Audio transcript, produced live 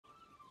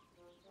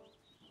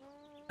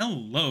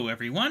Hello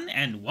everyone,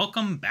 and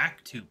welcome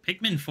back to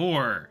Pikmin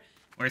 4,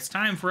 where it's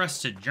time for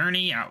us to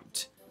journey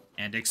out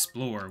and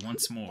explore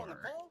once more.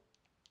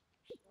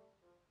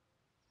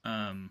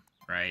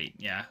 Right,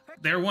 yeah.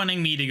 They're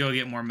wanting me to go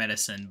get more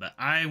medicine, but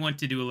I want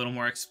to do a little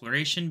more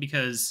exploration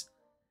because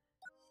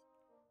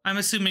I'm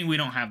assuming we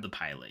don't have the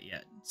pilot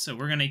yet. So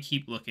we're gonna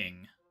keep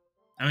looking.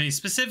 I mean,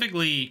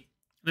 specifically,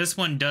 this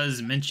one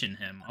does mention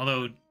him,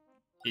 although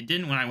it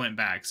didn't when I went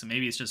back, so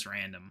maybe it's just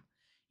random.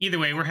 Either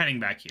way, we're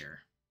heading back here.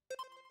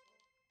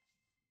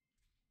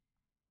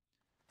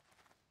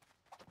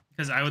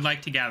 Because I would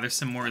like to gather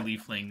some more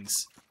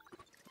leaflings.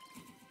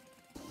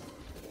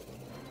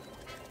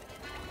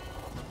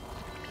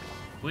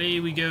 Away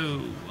we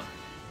go.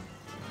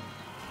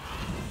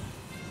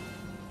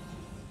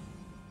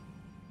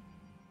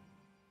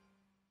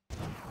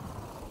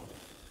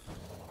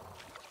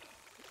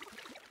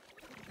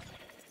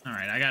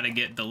 Alright, I gotta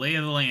get the lay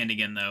of the land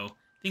again, though.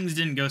 Things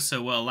didn't go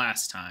so well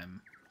last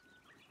time.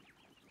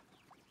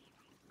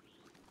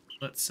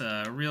 Let's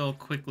real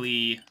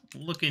quickly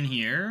look in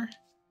here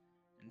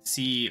and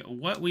see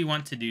what we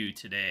want to do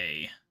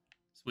today.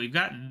 So we've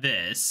got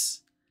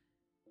this,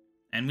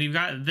 and we've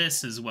got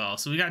this as well.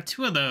 So we got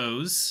two of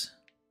those.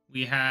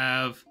 We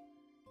have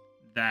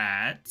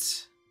that.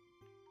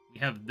 We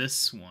have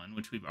this one,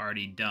 which we've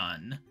already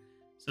done.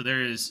 So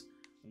there's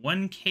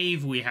one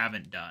cave we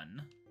haven't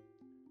done,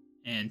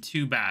 and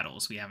two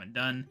battles we haven't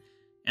done.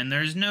 And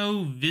there's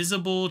no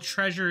visible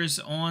treasures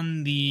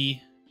on the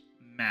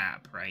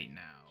map right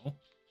now.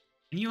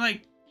 Can you,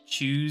 like,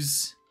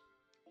 choose?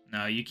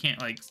 No, you can't,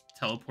 like,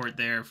 teleport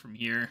there from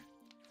here.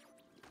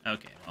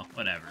 Okay, well,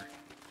 whatever.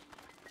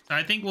 So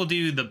I think we'll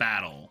do the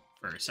battle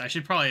first. I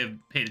should probably have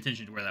paid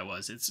attention to where that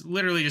was. It's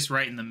literally just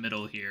right in the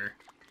middle here.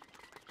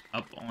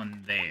 Up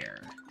on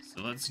there.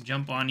 So let's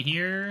jump on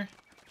here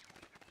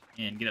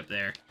and get up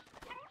there.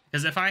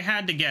 Because if I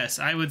had to guess,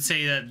 I would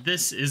say that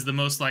this is the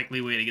most likely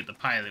way to get the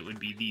pilot would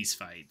be these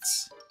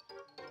fights.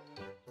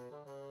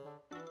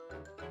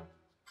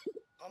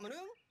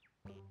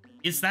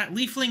 It's that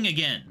leafling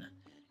again.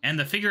 And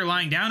the figure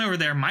lying down over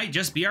there might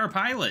just be our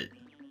pilot.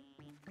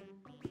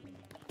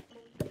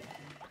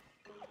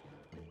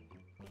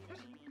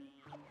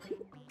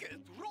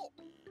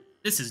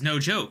 This is no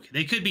joke.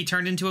 They could be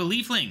turned into a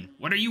leafling.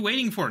 What are you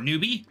waiting for,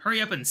 newbie?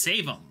 Hurry up and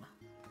save them.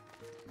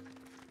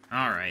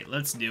 Alright,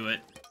 let's do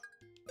it.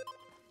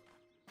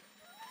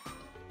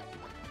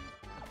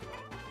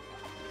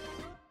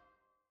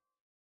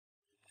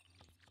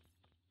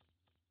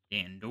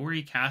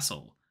 Dandori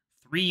Castle.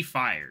 3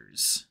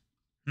 fires.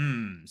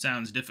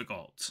 Sounds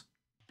difficult.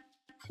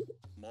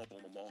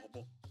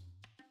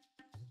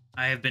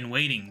 I have been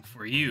waiting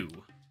for you.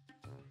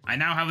 I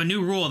now have a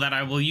new rule that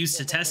I will use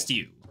to test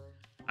you.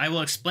 I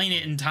will explain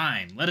it in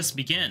time. Let us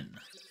begin.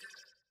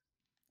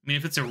 I mean,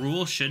 if it's a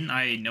rule, shouldn't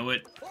I know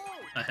it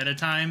ahead of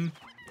time?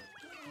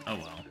 Oh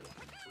well.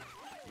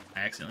 I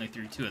accidentally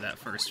threw 2 of that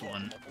first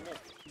one.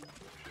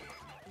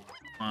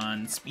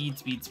 On speed,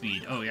 speed,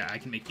 speed. Oh yeah, I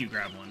can make you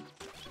grab one.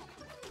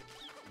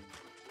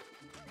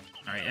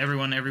 Alright,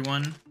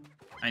 everyone.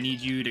 I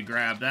need you to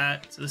grab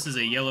that. So this is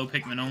a yellow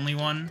Pikmin only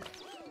one.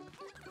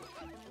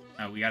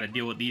 We gotta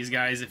deal with these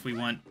guys if we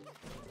want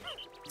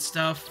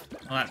stuff.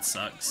 Well, that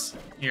sucks.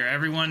 Here,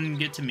 everyone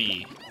get to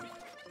me.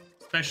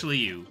 Especially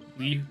you.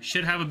 We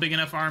should have a big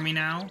enough army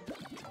now.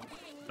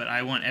 But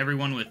I want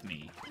everyone with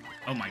me.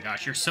 Oh my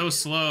gosh, you're so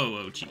slow,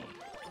 Ochi.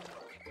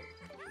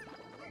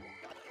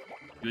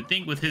 You would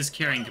think with his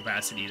carrying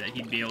capacity that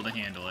he'd be able to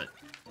handle it.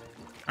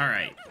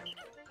 Alright.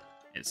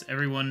 It's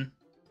everyone...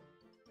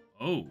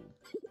 Oh.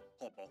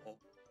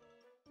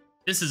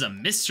 This is a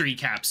mystery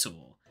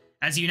capsule.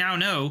 As you now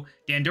know,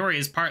 Dandori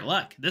is part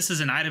luck. This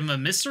is an item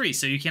of mystery,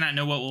 so you cannot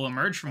know what will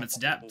emerge from its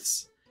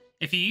depths.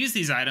 If you use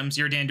these items,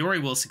 your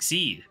Dandori will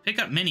succeed. Pick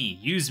up many,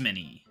 use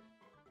many.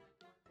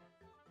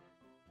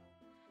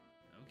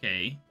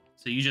 Okay,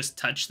 so you just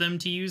touch them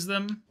to use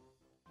them?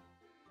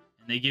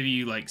 And they give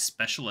you, like,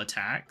 special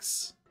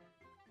attacks?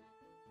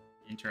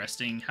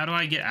 Interesting. How do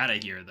I get out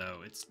of here,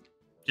 though? It's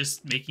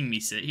just making me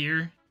sit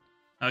here?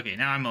 Okay,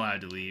 now I'm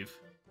allowed to leave.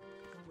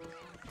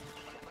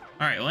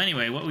 Alright, well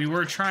anyway, what we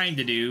were trying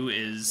to do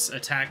is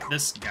attack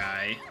this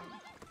guy.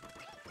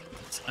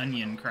 This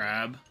onion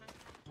crab.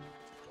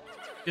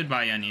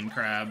 Goodbye, onion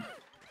crab.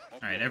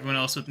 Alright, everyone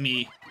else with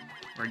me.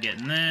 We're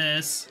getting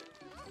this.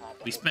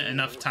 We spent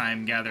enough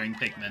time gathering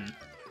Pikmin.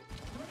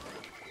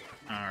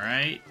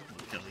 Alright,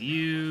 we'll kill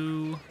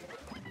you.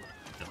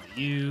 Kill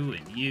you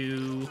and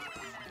you.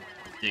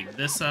 Dig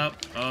this up.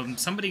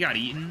 Somebody got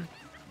eaten.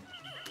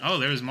 Oh,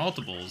 there's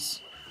multiples.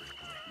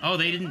 Oh,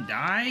 they didn't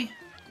die?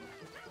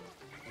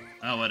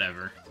 Oh,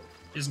 whatever.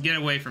 Just get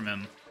away from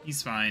him.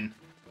 He's fine.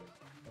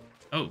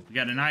 Oh, we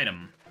got an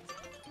item.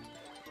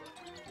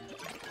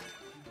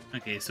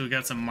 Okay, so we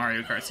got some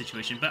Mario Kart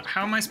situation, but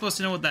how am I supposed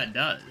to know what that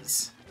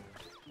does?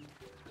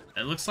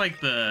 It looks like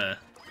the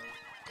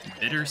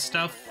bitter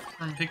stuff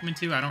from Pikmin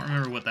 2. I don't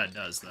remember what that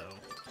does, though.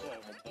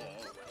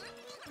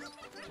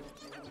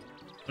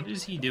 What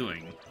is he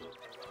doing?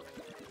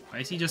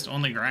 Why is he just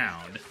on the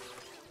ground?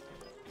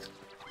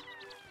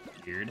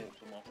 Weird.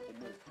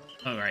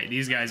 Alright,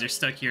 these guys are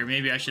stuck here.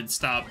 Maybe I should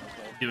stop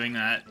doing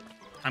that.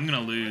 I'm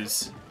gonna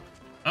lose.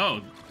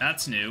 Oh,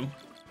 that's new.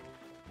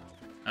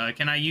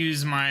 Can I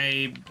use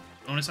my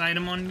bonus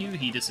item on you?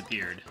 He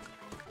disappeared.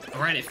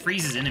 Alright, it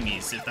freezes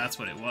enemies, if that's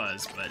what it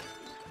was, but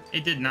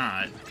it did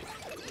not.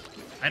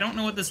 I don't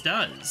know what this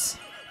does.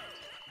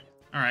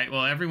 Alright,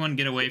 well, everyone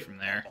get away from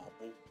there.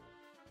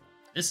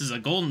 This is a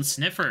golden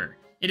sniffer.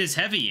 It is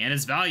heavy, and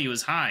its value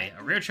is high.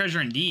 A rare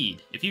treasure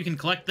indeed. If you can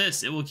collect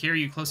this, it will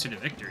carry you closer to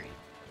victory.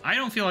 I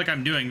don't feel like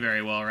I'm doing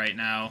very well right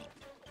now.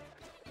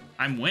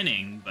 I'm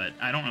winning, but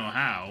I don't know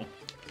how.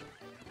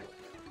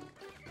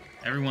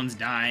 Everyone's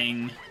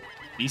dying.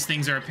 These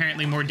things are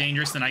apparently more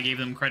dangerous than I gave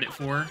them credit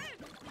for.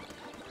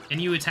 Can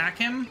you attack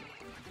him?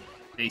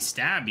 They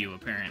stab you,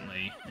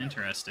 apparently.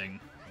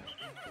 Interesting.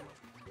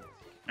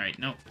 Alright,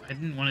 no, I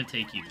didn't want to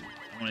take you.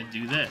 I want to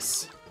do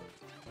this.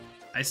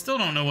 I still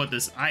don't know what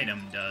this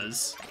item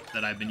does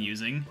that I've been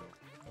using.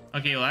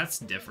 Okay, well, that's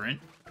different.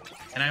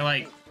 And I,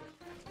 like...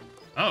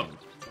 Oh.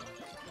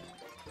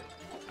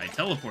 I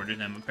teleported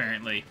him,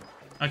 apparently.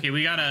 Okay,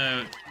 we got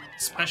a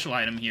special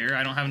item here.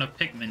 I don't have enough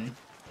Pikmin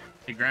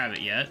to grab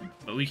it yet,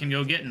 but we can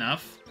go get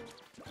enough.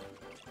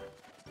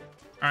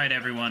 Alright,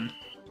 everyone.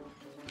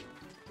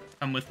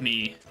 Come with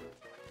me.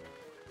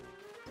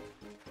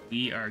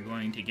 We are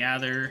going to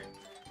gather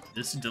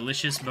this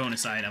delicious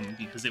bonus item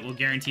because it will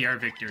guarantee our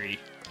victory.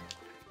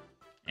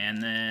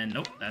 And then...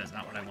 Nope, that is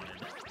not what I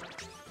wanted.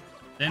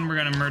 Then we're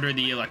gonna murder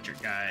the electric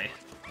guy.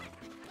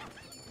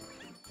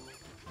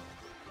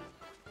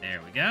 There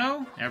we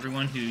go.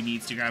 Everyone who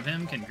needs to grab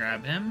him can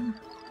grab him.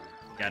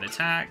 Got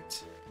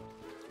attacked.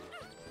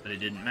 But it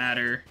didn't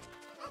matter.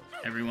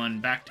 Everyone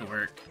back to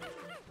work.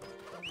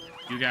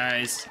 You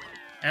guys,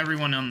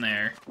 everyone on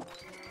there.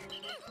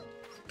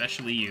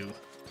 Especially you,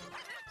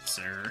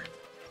 sir.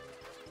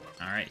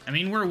 Alright, I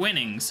mean, we're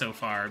winning so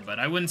far, but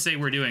I wouldn't say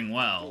we're doing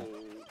well.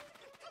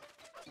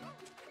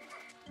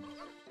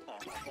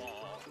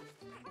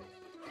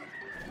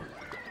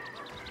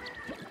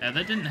 Yeah,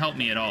 that didn't help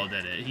me at all,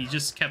 did it? He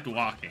just kept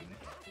walking.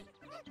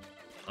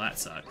 Well, that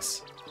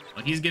sucks.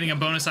 Well, he's getting a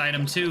bonus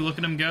item, too. Look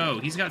at him go.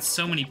 He's got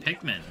so many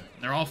Pikmin.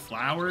 They're all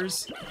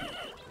flowers.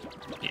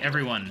 Okay,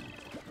 everyone.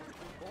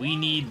 We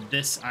need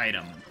this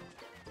item.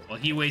 Well,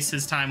 he wastes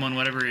his time on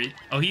whatever...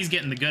 Oh, he's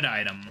getting the good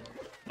item.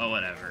 Oh,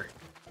 whatever.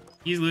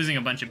 He's losing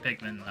a bunch of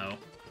Pikmin, though.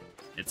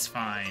 It's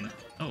fine.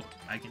 Oh,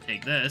 I can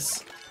take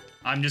this.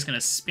 I'm just gonna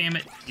spam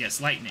it. Yes,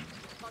 lightning.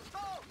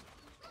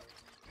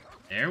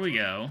 There we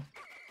go.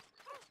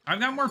 I've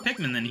got more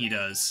Pikmin than he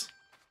does.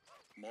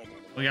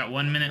 We got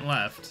 1 minute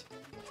left.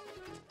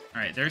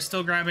 Alright, they're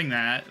still grabbing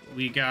that.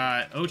 We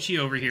got Ochi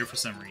over here for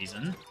some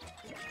reason.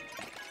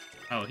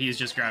 Oh, he's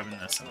just grabbing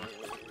this one.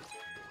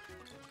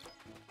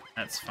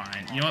 That's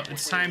fine. You know what?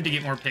 It's time to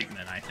get more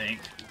Pikmin, I think.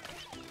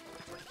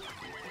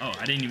 Oh,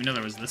 I didn't even know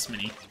there was this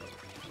many.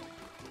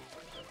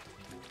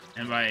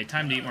 And by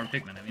time to get more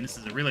Pikmin, I mean this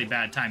is a really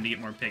bad time to get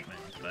more Pikmin,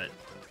 but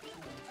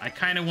I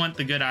kind of want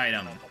the good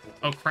item.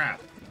 Oh, crap.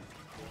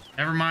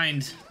 Never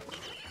mind.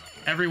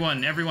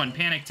 Everyone,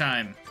 panic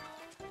time.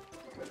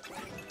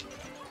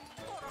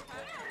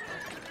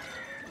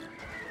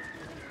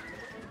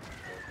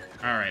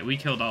 Alright, we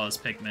killed all his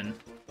Pikmin.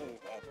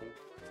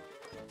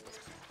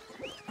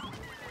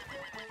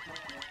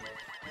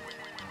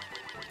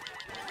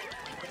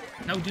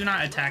 No, do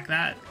not attack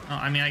that. Oh,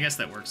 I mean, I guess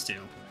that works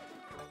too.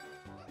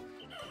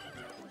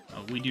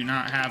 Oh, we do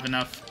not have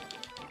enough.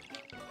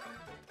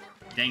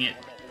 Dang it.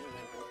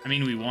 I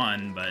mean, we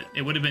won, but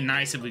it would have been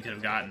nice if we could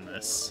have gotten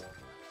this.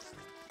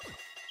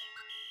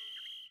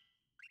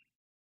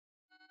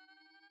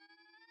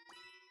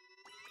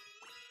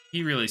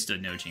 He really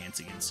stood no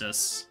chance against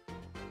us.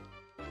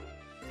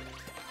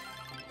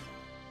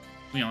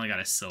 We only got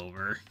a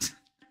silver.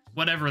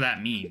 Whatever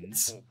that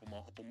means.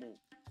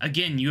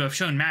 Again, you have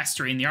shown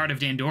mastery in the art of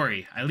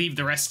Dandori. I leave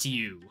the rest to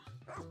you.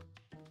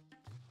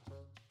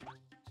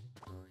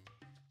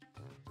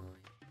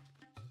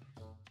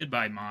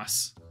 Goodbye,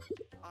 Moss.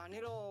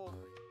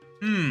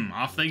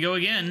 Off they go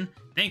again.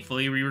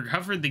 Thankfully, we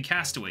recovered the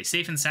castaway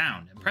safe and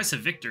sound. Impressive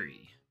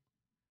victory.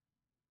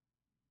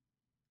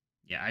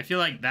 Yeah, I feel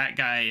like that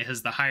guy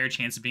has the higher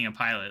chance of being a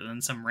pilot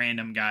than some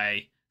random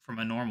guy from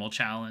a normal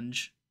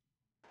challenge.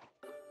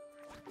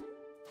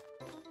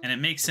 And it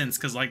makes sense,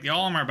 because, like, the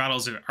Olimar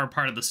battles are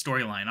part of the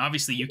storyline.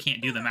 Obviously, you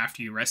can't do them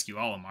after you rescue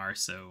Olimar,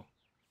 so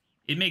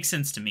it makes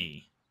sense to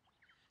me.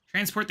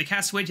 Transport the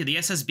castaway to the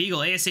SS Beagle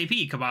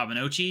ASAP, Kebab and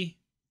Ochi.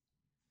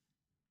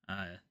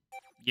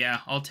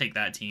 Yeah, I'll take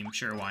that team.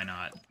 Sure, why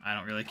not? I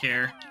don't really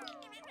care.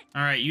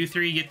 Alright, you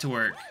three get to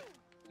work.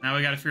 Now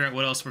we gotta figure out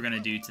what else we're gonna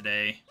do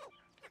today.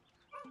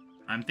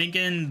 I'm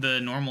thinking the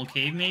normal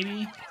cave,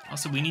 maybe?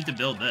 Also, we need to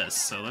build this,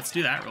 so let's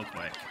do that real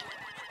quick.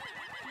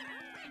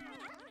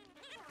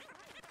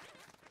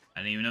 I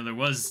didn't even know there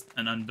was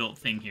an unbuilt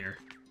thing here.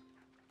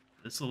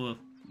 This will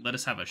let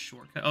us have a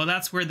shortcut. Oh,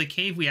 that's where the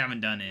cave we haven't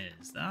done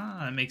is. Ah,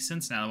 that makes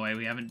sense now why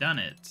we haven't done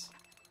it.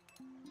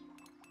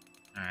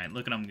 Alright,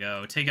 look at them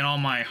go. Taking all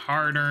my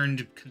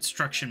hard-earned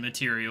construction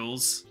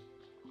materials.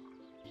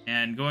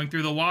 And going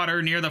through the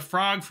water near the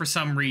frog for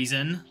some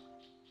reason.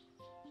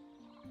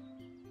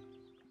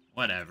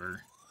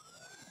 Whatever.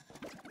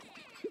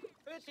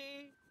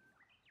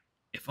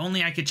 If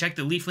only I could check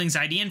the Leafling's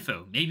ID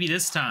info. Maybe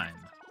this time.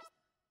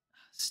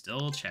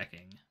 Still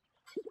checking.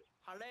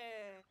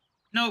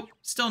 Nope,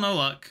 still no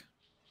luck.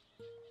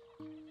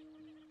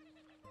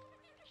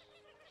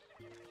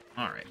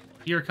 Alright,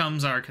 here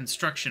comes our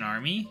construction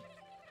army.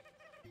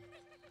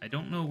 I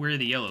don't know where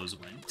the yellows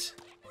went.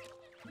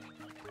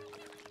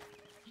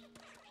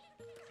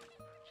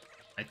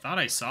 I thought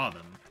I saw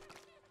them.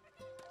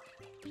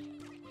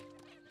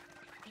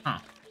 Huh.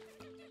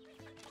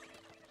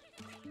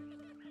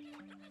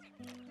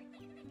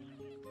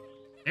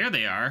 There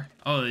they are.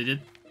 Oh, they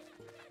did.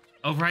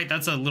 Oh, right,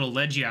 that's a little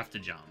ledge you have to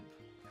jump.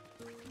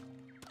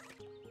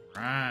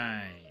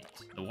 Right.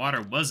 The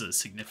water was a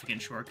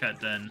significant shortcut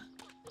then.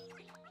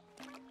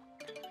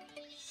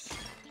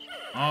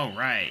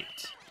 Alright.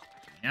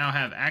 We now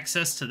have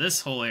access to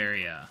this whole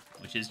area,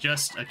 which is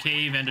just a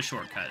cave and a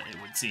shortcut, it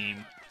would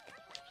seem.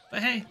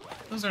 But hey,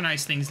 those are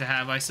nice things to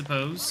have, I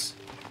suppose.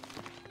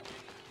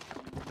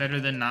 Better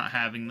than not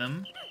having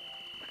them.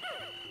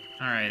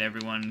 Alright,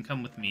 everyone,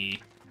 come with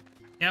me.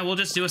 Yeah, we'll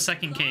just do a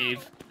second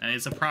cave.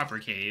 It's a proper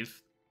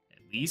cave,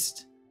 at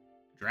least.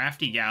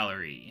 Drafty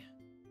Gallery.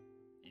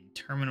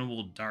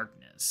 Interminable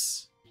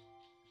Darkness.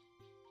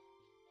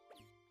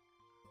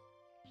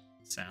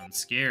 Sounds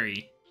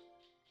scary.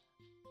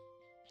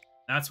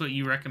 That's what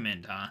you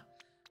recommend, huh?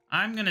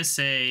 I'm gonna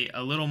say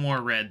a little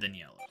more red than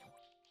yellow.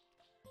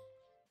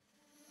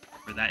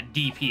 For that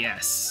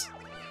DPS.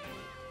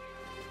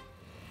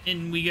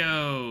 In we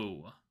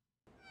go!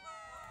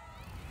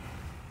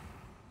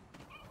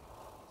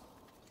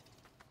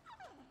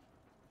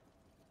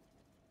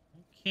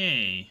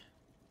 Okay.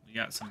 We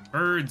got some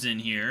birds in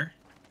here.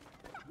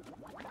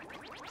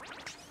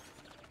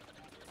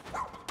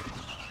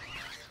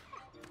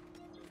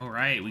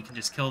 Alright, we can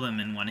just kill them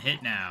in one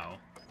hit now.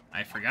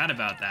 I forgot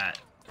about that.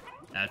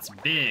 That's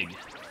big.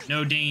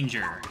 No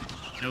danger.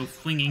 No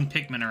flinging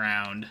Pikmin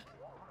around.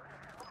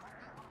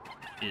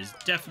 It is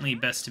definitely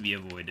best to be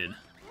avoided.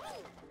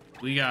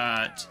 We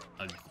got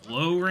a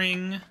glow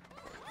ring.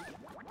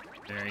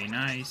 Very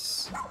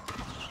nice.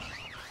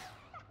 Right,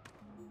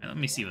 let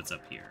me see what's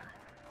up here.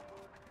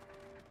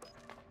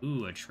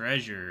 Ooh, a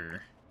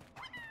treasure.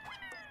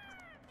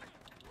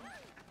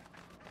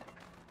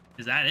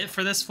 Is that it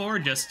for this floor?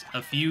 Just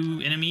a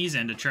few enemies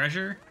and a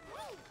treasure?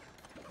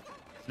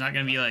 It's not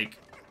gonna be like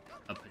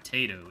a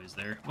potato, is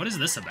there? What is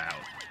this about?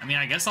 I mean,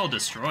 I guess I'll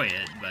destroy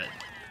it, but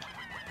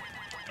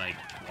like,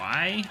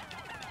 why?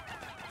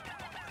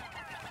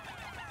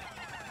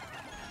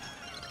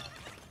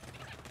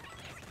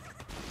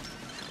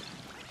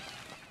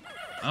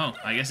 Oh,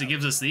 I guess it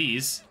gives us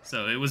these,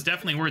 so it was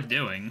definitely worth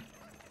doing.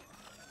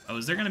 Oh,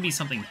 is there gonna be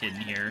something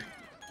hidden here?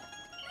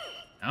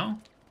 No?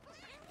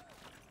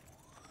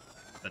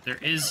 But there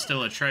is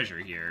still a treasure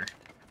here.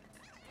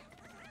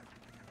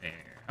 There.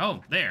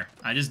 Oh, there.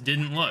 I just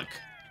didn't look.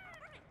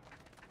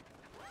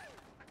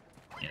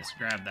 Yes,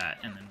 grab that,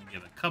 and then we'll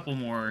give a couple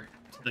more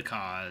to the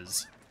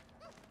cause.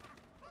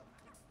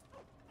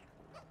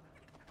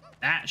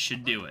 That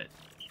should do it.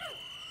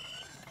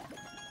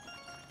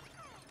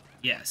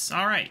 Yes,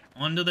 alright.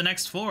 On to the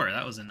next floor.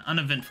 That was an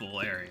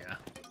uneventful area.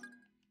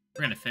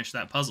 We're gonna finish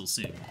that puzzle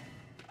soon.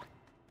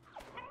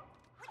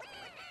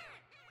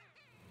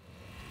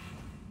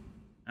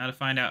 Now to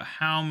find out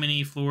how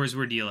many floors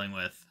we're dealing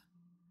with.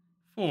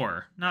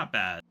 4. Not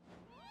bad.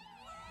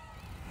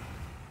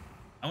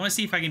 I want to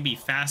see if I can be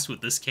fast with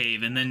this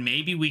cave, and then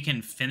maybe we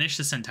can finish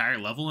this entire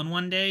level in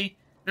one day.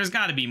 There's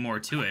got to be more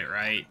to it,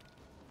 right?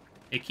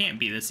 It can't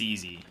be this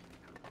easy.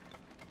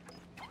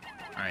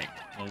 Alright,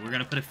 well, we're going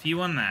to put a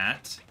few on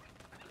that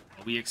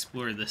while we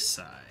explore this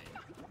side.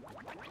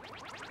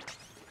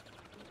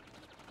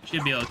 We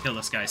should be able to kill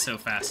this guy so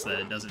fast that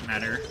it doesn't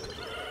matter.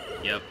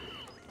 Yep.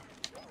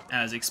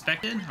 As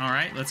expected.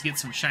 Alright, let's get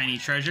some shiny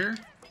treasure.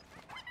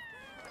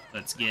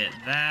 Let's get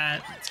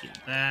that. Let's get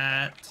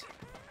that.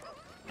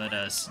 Let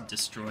us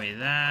destroy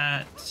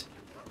that.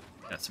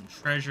 Got some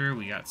treasure.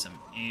 We got some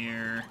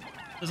air.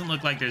 Doesn't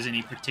look like there's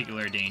any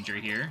particular danger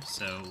here,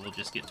 so we'll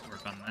just get to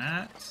work on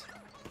that.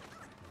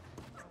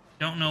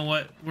 Don't know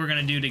what we're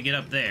gonna do to get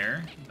up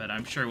there, but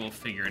I'm sure we'll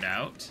figure it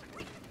out.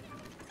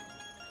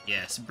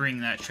 Yes,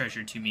 bring that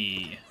treasure to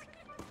me.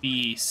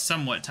 Be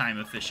somewhat time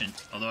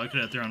efficient, although I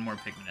could have thrown more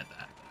Pikmin at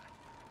that.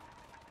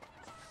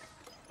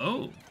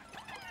 Oh,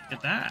 look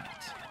at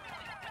that.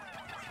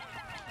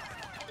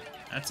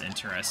 That's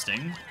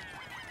interesting.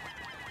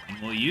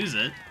 And we'll use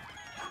it.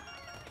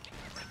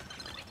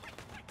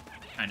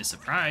 Kinda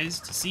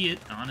surprised to see it,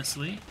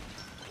 honestly.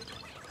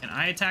 Can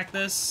I attack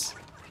this?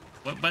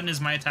 What button is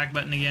my attack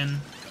button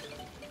again?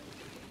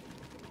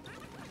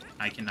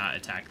 I cannot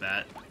attack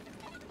that.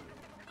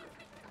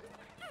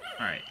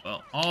 Alright,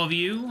 well, all of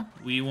you,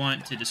 we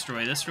want to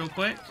destroy this real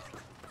quick.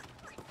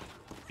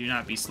 Do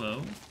not be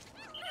slow.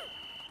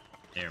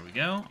 There we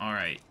go.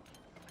 Alright.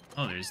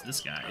 Oh, there's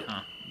this guy,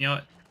 huh? You know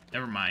what?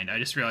 Never mind. I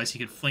just realized he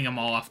could fling them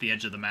all off the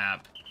edge of the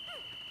map.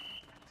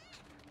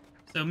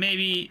 So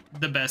maybe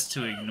the best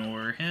to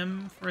ignore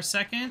him for a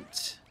second.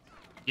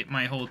 Get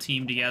my whole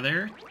team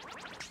together.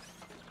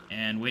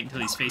 And wait until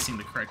he's facing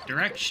the correct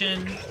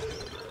direction.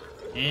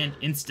 And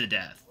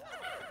insta-death.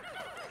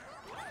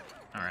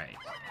 Alright.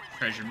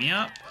 Treasure me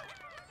up.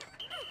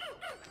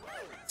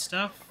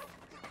 Stuff.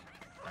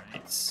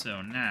 Alright,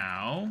 so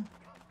now...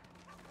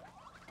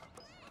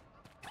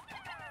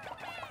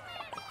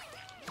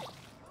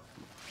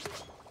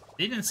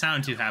 They didn't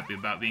sound too happy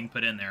about being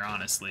put in there,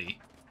 honestly.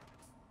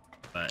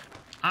 But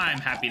I'm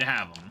happy to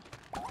have them.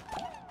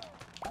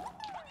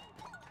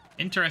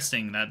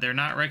 Interesting that they're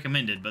not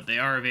recommended, but they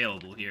are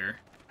available here.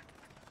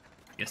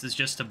 Guess it's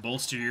just to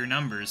bolster your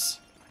numbers.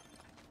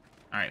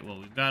 Alright, well,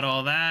 we've got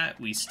all that.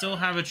 We still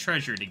have a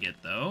treasure to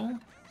get, though.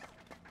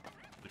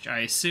 Which I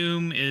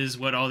assume is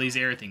what all these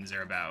air things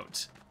are about.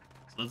 So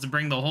let's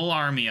bring the whole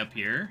army up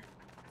here.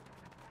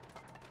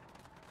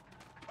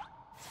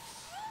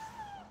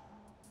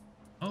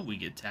 Oh, we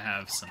get to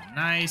have some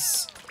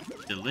nice,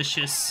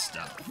 delicious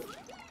stuff.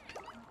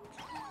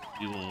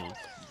 We will put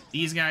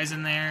these guys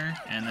in there,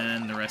 and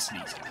then the rest of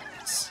these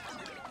guys.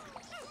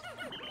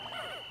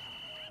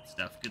 Good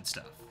stuff, good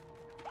stuff.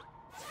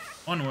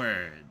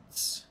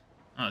 Onwards.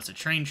 Oh, it's a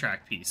train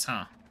track piece,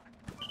 huh?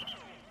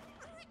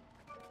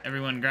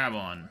 Everyone grab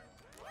on.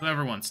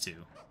 Whoever wants to.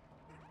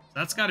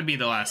 That's got to be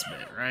the last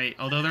bit, right?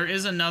 Although there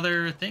is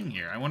another thing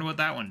here. I wonder what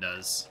that one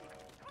does.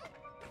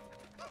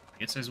 I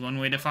guess there's one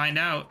way to find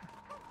out.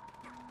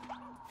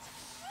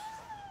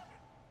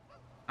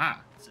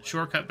 Ah, it's a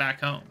shortcut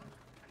back home.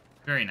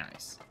 Very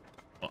nice.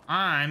 Well,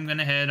 I'm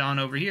gonna head on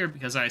over here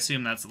because I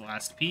assume that's the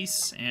last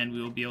piece, and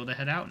we will be able to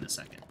head out in a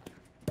second.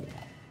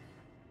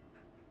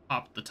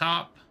 Pop the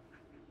top.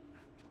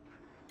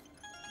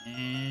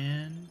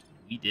 And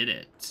we did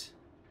it.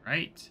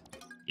 Right?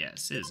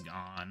 Yes, it's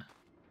gone.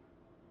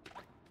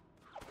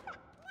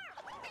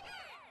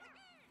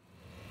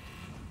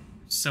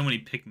 So many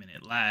Pikmin,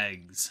 it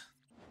lags.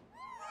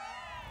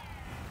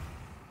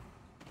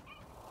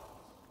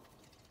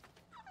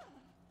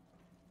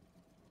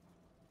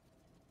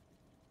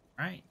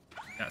 Alright,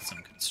 got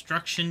some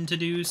construction to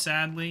do,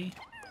 sadly.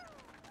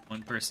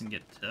 One person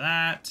get to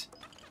that.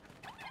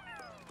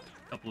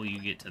 A couple of you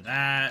get to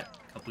that.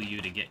 A couple of you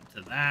to get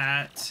to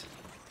that.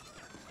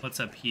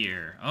 What's up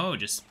here? Oh,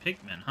 just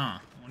Pikmin, huh?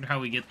 I wonder how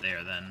we get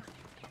there, then.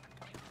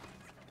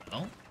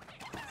 Well,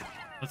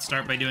 let's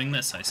start by doing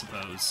this, I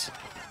suppose.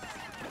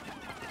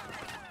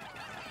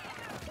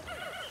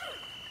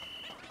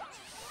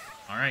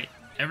 Alright,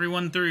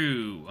 everyone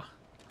through.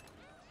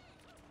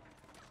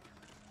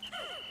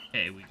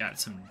 Okay, we got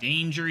some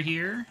danger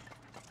here.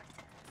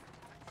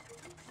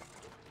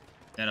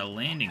 Got a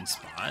landing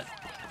spot.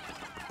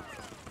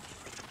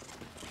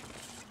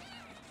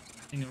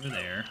 Nothing over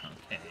there.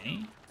 Okay.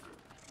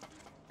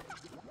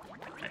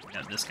 Alright,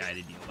 got this guy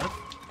to deal with.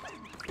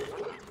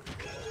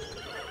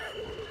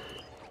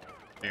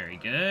 Very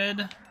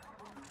good.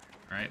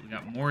 Alright, we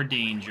got more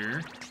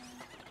danger.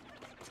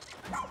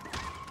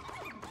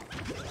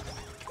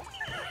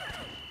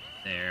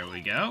 There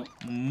we go.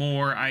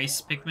 More ice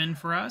Pikmin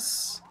for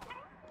us.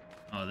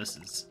 Oh, this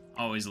is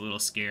always a little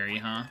scary,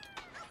 huh?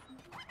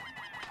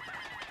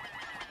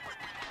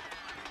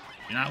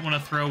 Do not want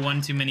to throw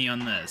one too many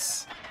on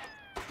this.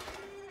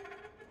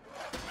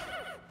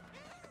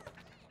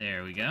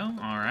 There we go.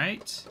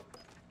 Alright.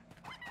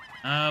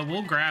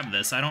 We'll grab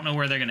this. I don't know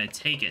where they're going to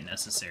take it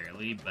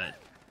necessarily, but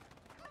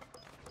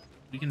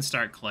we can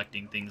start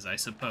collecting things, I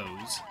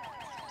suppose.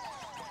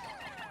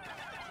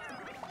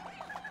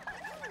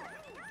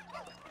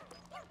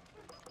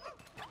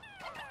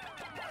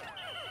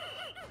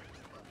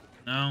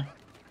 No?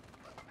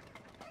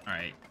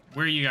 Alright.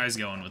 Where are you guys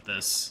going with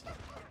this?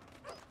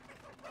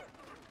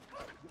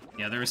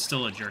 Yeah, there was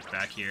still a jerk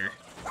back here.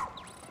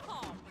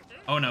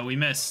 Oh no, we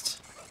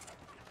missed.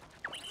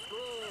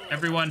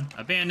 Everyone,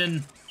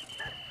 abandon!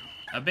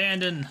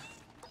 Abandon!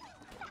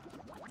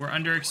 We're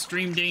under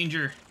extreme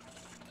danger.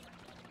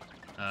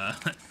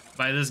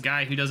 By this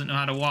guy who doesn't know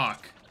how to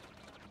walk.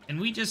 Can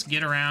we just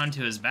get around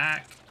to his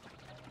back?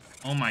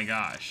 Oh my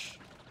gosh.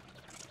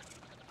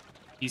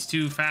 He's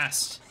too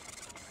fast.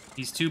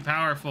 He's too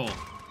powerful.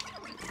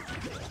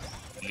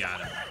 We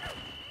got him.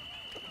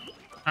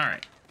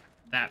 Alright.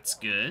 That's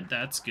good.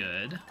 That's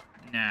good.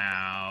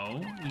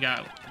 Now, we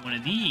got one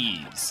of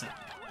these.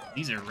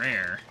 These are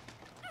rare.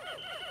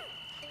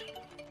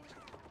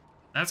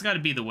 That's got to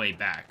be the way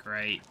back,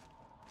 right?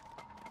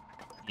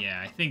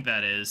 Yeah, I think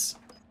that is.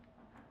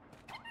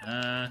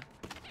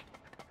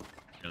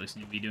 Really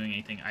seem to be doing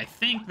anything. I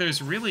think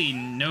there's really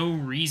no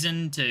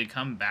reason to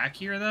come back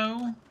here,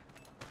 though.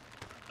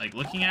 Like,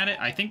 looking at it,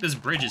 I think this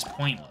bridge is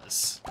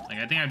pointless. Like,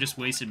 I think I've just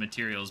wasted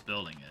materials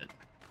building it.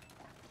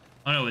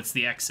 Oh no, it's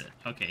the exit.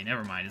 Okay,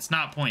 never mind. It's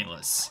not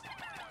pointless.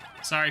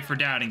 Sorry for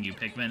doubting you,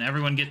 Pikmin.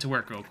 Everyone get to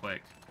work real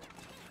quick.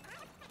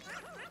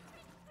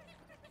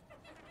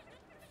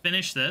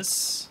 Finish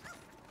this.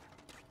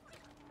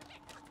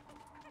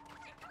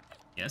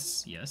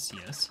 Yes, yes,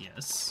 yes,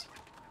 yes.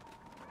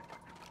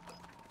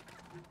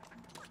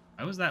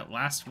 Why was that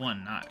last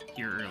one not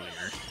here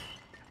earlier?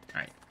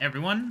 Alright,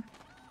 everyone.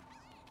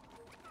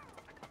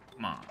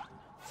 Come on.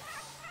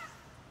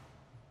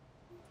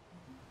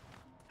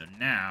 So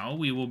now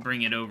we will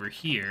bring it over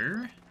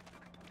here.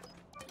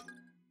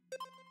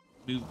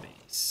 Move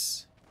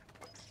base.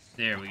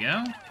 There we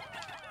go.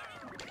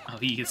 Oh,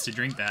 he gets to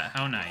drink that.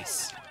 How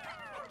nice.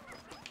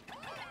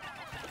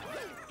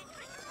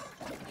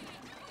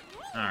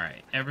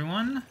 Alright,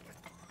 everyone.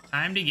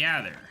 Time to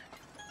gather.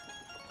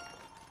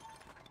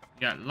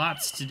 We got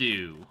lots to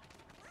do.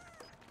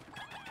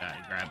 Gotta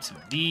grab some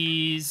of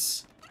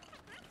these.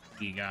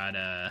 We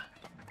gotta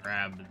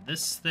grab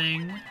this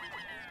thing.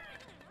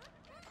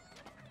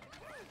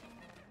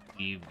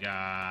 We've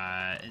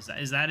got...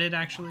 Is that it,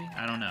 actually?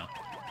 I don't know.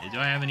 Do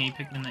I have any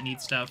Pikmin that need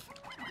stuff?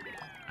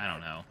 I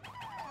don't know.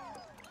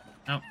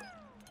 Nope.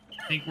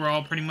 I think we're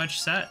all pretty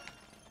much set.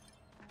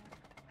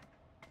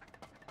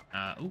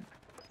 Ooh.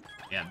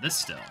 Yeah, this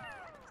still.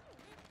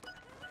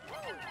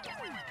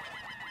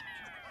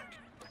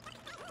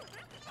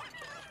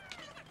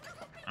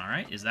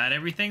 Alright, is that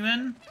everything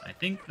then? I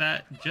think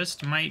that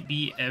just might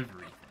be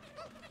everything.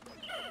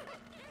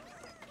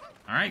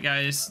 Alright,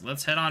 guys,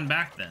 let's head on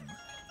back then.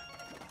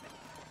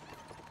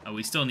 Oh,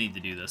 we still need to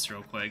do this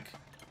real quick.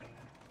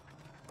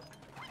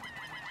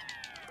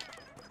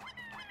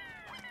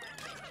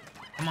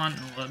 Come on,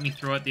 let me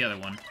throw out the other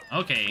one.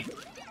 Okay.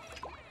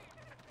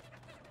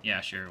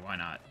 Yeah, sure, why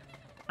not?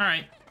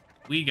 Alright,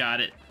 we got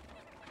it.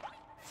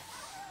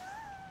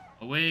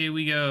 Away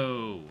we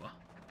go.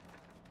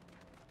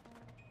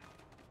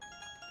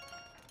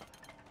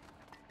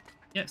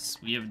 Yes,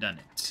 we have done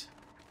it.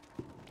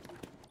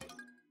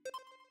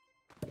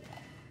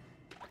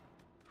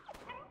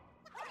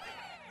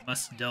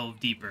 Must delve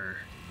deeper.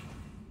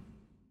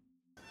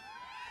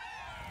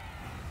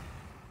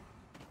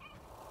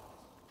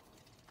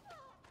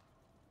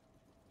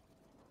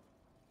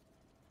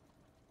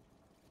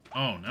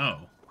 Oh no.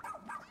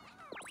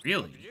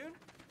 Really?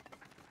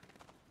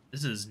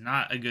 This is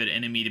not a good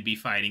enemy to be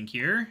fighting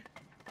here.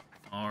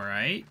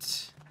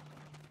 Alright.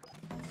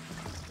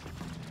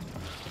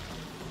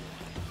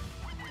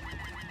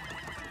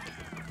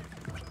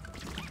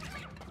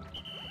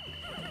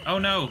 Oh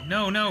no,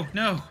 no, no,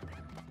 no!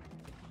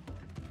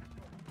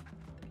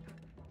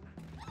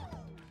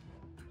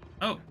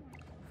 Oh,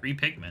 free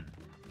Pikmin.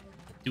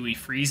 Do we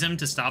freeze him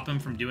to stop him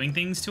from doing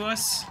things to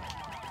us?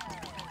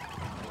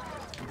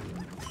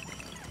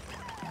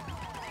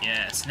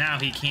 Yes, now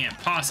he can't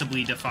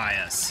possibly defy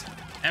us.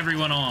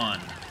 Everyone on.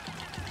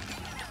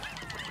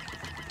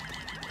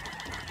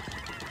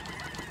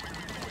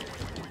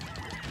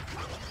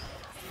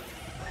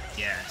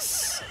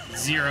 Yes.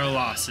 0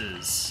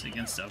 losses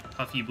against a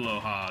puffy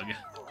blowhog.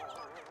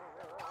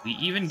 We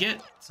even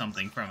get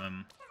something from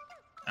him.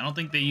 I don't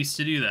think they used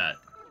to do that.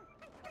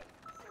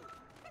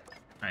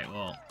 Alright,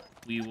 well,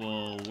 we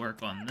will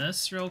work on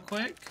this real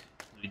quick.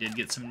 We did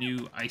get some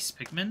new ice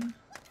Pikmin.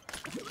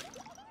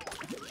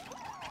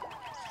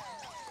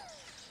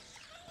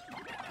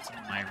 Some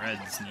of my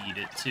reds need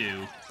it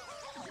too.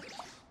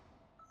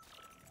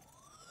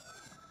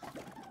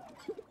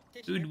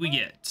 Who'd we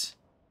get?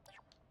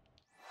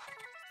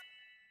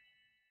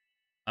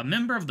 A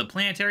member of the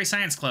Planetary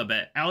Science Club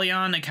at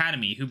Allion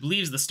Academy who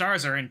believes the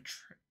stars are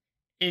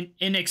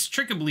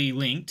inextricably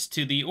linked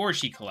to the ore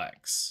she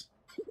collects.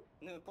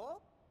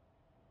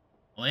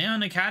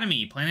 Allion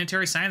Academy,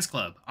 Planetary Science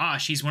Club. Ah,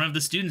 she's one of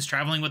the students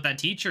traveling with that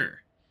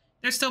teacher.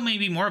 There still may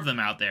be more of them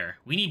out there.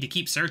 We need to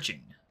keep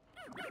searching.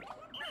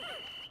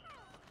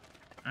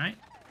 Alright,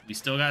 we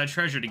still got a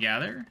treasure to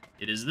gather.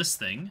 It is this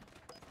thing.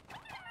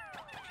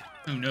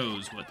 Who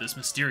knows what this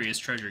mysterious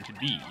treasure could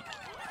be.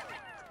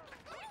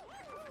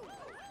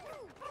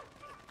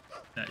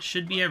 That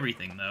should be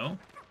everything, though.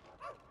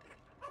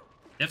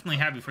 Definitely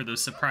happy for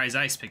those surprise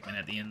ice Pikmin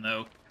at the end,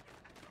 though.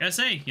 Gotta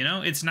say, you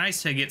know, it's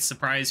nice to get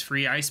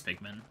surprise-free ice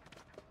Pikmin.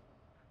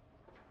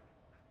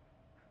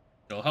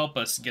 It'll help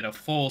us get a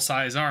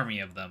full-size army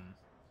of them.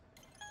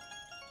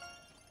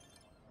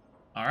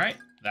 Alright,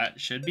 that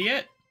should be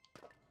it.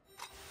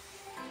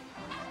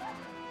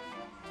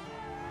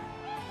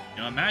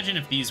 You know, imagine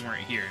if these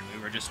weren't here and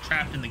we were just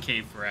trapped in the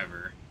cave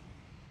forever.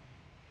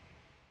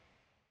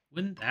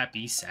 Wouldn't that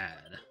be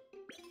sad?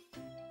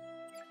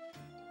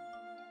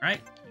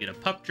 Alright, get a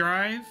pup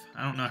drive.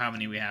 I don't know how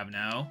many we have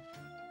now.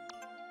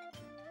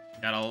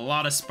 Got a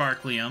lot of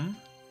sparklium.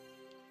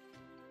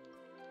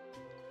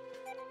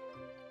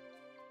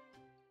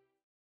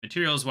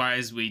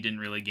 Materials-wise, we didn't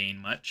really gain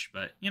much,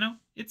 but, you know,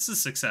 it's a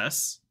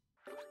success.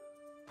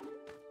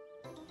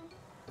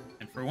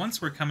 And for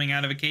once, we're coming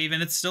out of a cave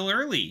and it's still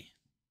early.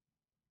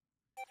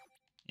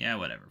 Yeah,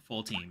 whatever.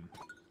 Full team.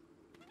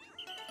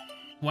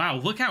 Wow,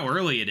 look how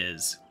early it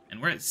is.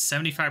 And we're at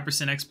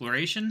 75%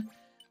 exploration.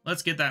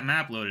 Let's get that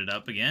map loaded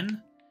up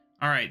again.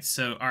 Alright,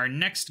 so our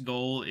next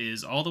goal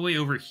is all the way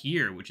over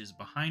here, which is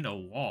behind a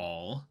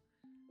wall.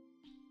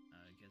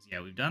 Because, yeah,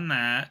 we've done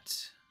that.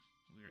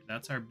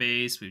 That's our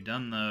base. We've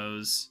done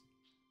those.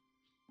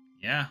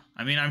 Yeah,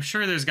 I mean, I'm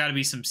sure there's got to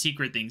be some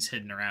secret things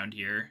hidden around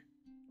here.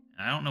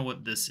 I don't know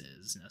what this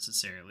is,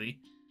 necessarily.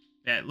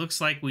 Yeah, it looks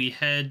like we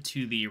head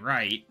to the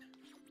right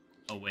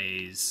a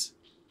ways.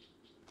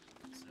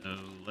 So So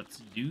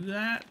let's do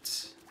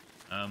that.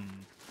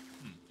 Kind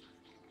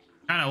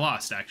of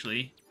lost,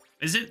 actually.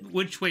 Is it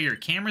which way your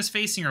camera's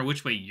facing or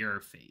which way you're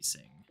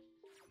facing?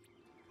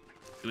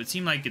 It would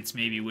seem like it's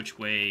maybe which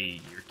way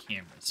your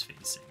camera's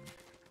facing.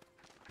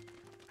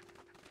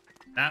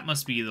 That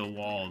must be the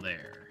wall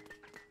there.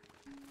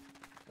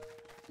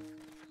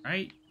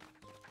 Right?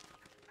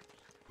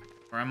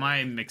 Or am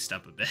I mixed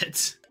up a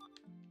bit?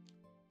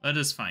 Let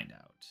us find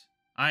out.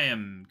 I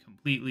am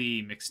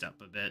completely mixed up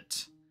a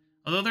bit.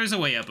 Although there's a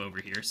way up over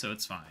here, so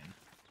it's fine.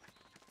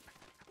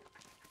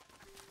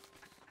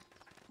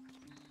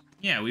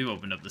 Yeah, we've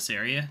opened up this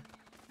area.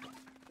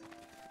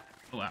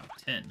 Oh wow,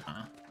 10,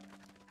 huh?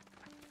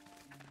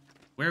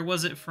 Where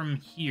was it from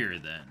here,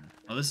 then?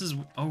 Oh, this is...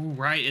 Oh,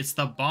 right, it's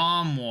the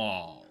bomb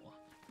wall.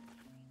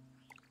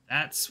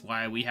 That's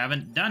why we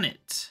haven't done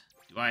it.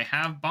 Do I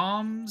have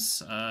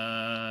bombs?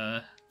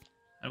 How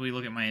do we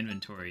look at my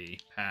inventory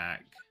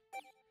pack?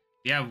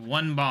 We have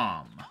 1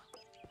 bomb.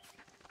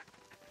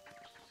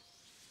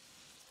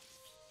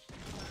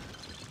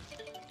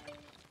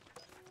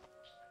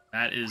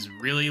 That is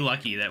really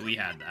lucky that we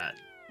had that.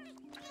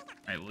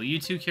 Alright, well, you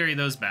two carry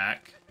those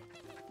back.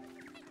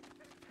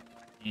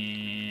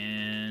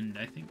 And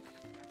I think...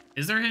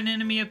 Is there an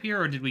enemy up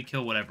here, or did we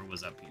kill whatever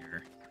was up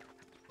here?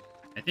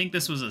 I think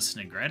this was a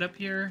Snegret up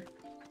here.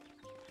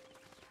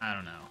 I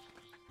don't know.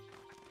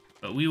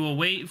 But we will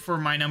wait for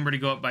my number to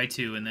go up by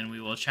 2, and then we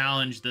will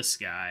challenge this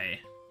guy.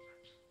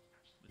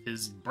 With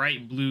his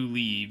bright blue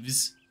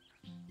leaves.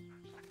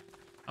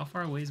 How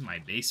far away is my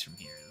base from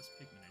here? Those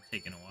Pikmin are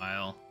taking a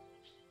while.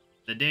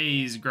 The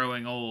day's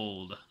growing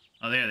old.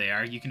 Oh, there they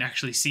are. You can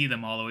actually see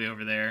them all the way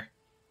over there.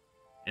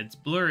 It's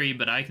blurry,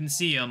 but I can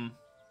see them.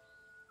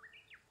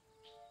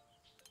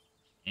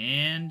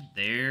 And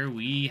there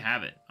we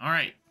have it. All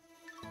right.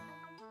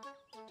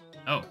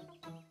 Oh.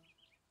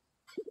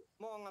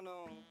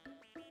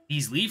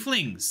 These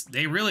leaflings,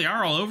 they really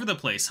are all over the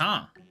place,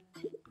 huh?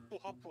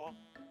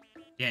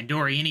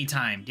 Dandori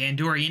anytime,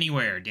 Dandori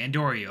anywhere,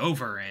 Dandori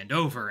over and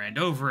over and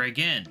over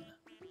again.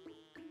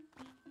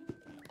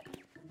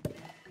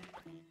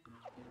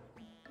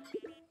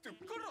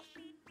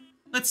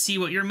 Let's see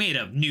what you're made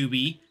of,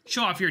 newbie.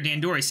 Show off your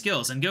Dandori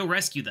skills and go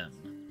rescue them.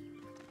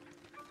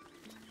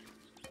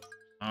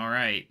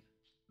 Alright.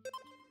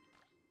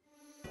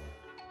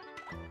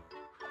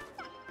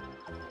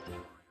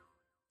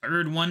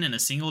 Third one in a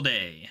single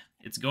day.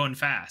 It's going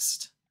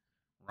fast.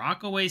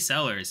 Rockaway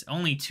Cellars.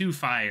 Only 2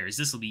 fires.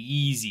 This'll be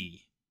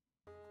easy.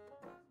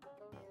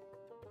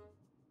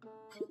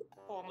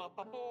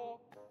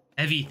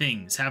 Heavy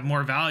things have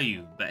more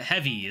value, but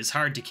heavy is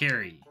hard to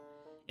carry.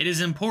 It is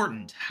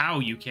important how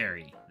you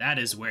carry. That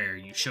is where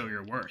you show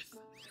your worth.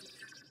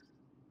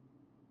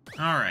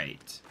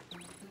 Alright.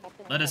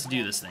 Let us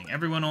do this thing.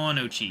 Everyone on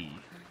Ochi.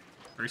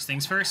 First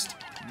things first,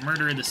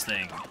 murder this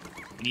thing.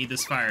 We need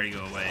this fire to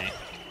go away.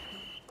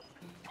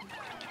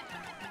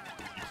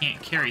 You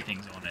can't carry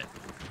things on it.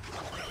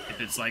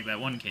 If it's like that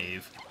one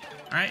cave.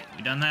 Alright,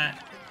 we done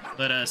that.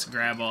 Let us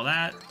grab all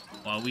that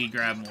while we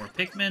grab more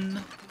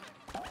Pikmin.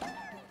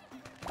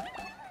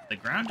 The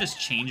ground just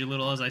changed a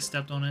little as I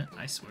stepped on it.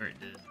 I swear it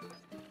did.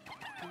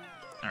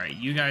 Alright,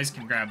 you guys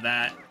can grab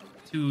that.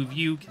 2 of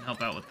you can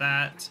help out with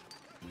that.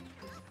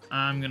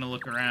 I'm gonna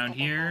look around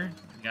here.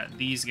 We got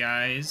these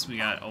guys. We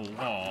got a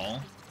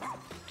wall.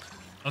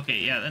 Okay,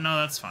 yeah, no,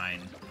 that's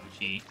fine,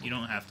 Ochi. You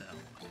don't have to help.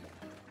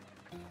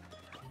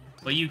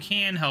 What you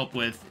can help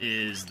with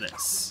is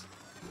this.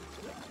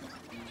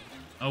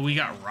 Oh, we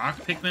got rock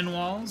Pikmin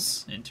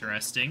walls.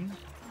 Interesting.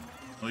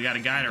 We got a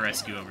guy to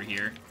rescue over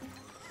here.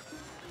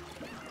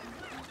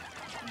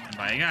 And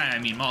by a guy, I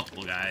mean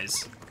multiple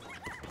guys.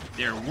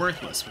 They're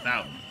worthless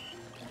without me.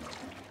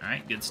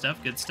 Alright, good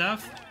stuff, good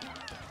stuff.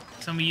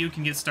 Some of you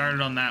can get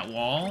started on that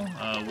wall.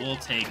 We'll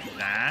take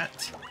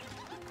that.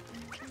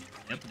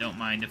 Yep, don't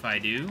mind if I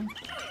do.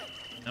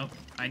 Nope,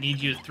 I need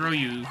you to throw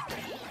you.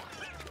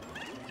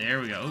 There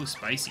we go. Oh,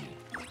 spicy.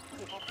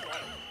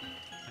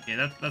 Okay,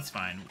 that's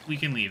fine. We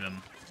can leave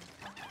him.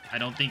 I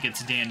don't think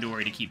it's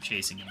Dandori to keep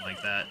chasing him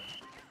like that.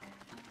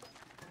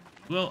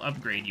 We'll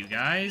upgrade you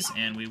guys,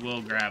 and we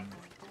will grab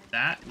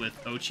that with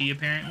Ochi,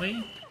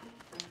 apparently.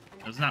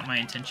 That was not my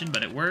intention,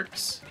 but it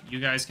works. You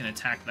guys can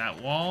attack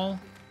that wall.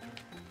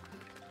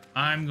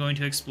 I'm going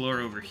to explore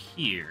over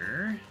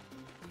here.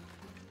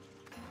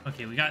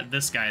 Okay, we got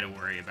this guy to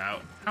worry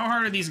about. How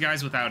hard are these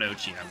guys without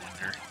Ochi, I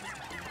wonder?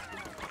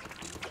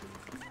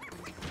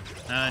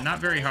 Not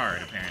very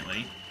hard,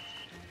 apparently.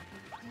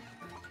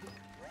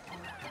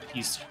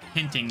 He's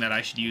hinting that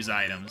I should use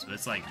items, but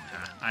it's like,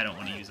 nah, I don't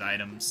want to use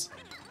items.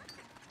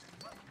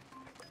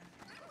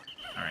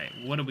 Alright,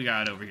 what do we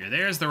got over here?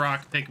 There's the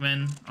rock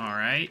Pikmin.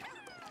 Alright.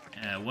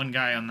 1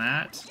 guy on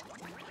that.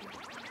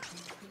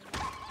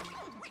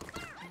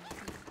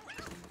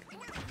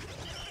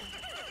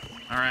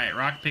 Alright,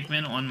 rock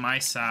Pikmin on my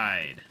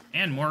side.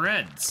 And more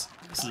reds.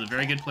 This is a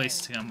very good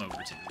place to come over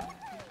to.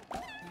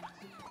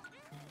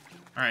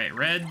 Alright,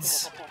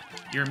 reds,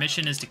 your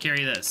mission is to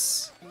carry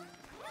this.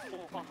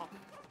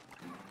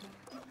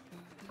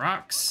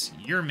 Rocks,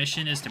 your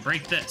mission is to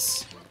break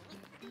this.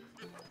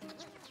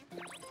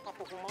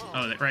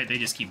 Oh, right, they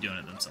just keep doing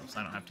it themselves.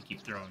 I don't have to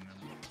keep throwing them.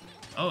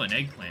 Oh, an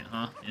eggplant,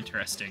 huh?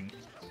 Interesting.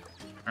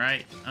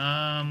 Alright,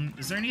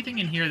 is there anything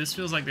in here? This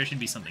feels like there should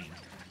be something in here.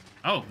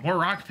 Oh, more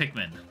rock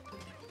Pikmin.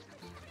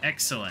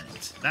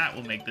 Excellent. That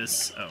will make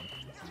this... Oh,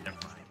 never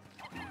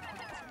mind.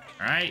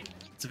 Alright,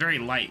 it's a very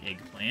light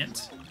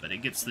eggplant, but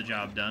it gets the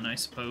job done, I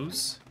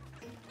suppose.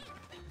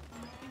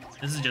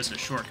 This is just a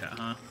shortcut,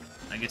 huh?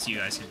 I guess you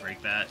guys can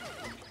break that.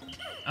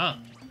 Oh,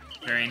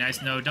 very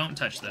nice. No, don't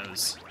touch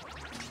those.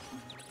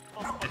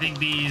 I think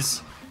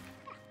these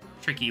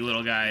tricky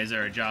little guys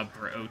are a job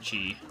for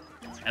Ochi.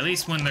 At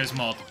least when there's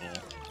multiple.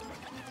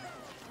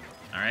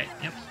 Alright,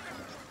 yep.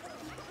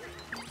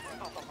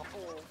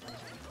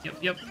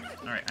 Yep.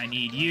 Alright, I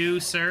need you,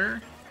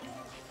 sir.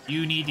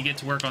 You need to get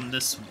to work on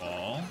this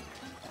wall.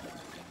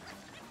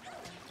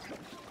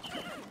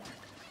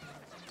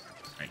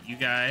 Alright, you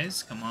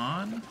guys, come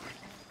on.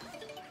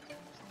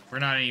 We're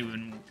not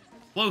even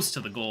close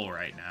to the goal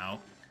right now.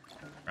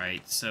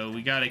 Right, so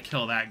we gotta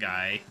kill that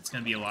guy. It's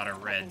gonna be a lot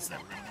of reds that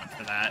we're gonna want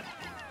for that.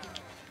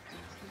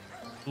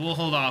 We'll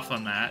hold off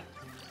on that.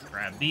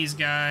 Grab these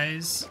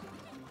guys.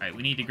 Alright,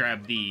 we need to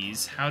grab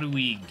these. How do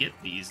we get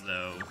these,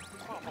 though?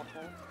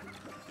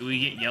 Do we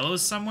get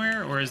yellows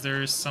somewhere, or is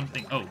there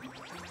something... Oh.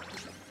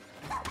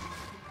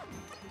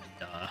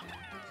 Duh.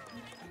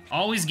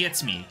 Always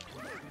gets me.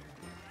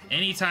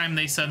 Anytime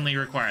they suddenly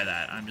require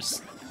that, I'm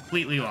just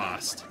completely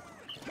lost.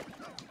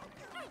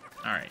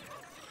 Alright.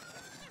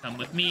 Come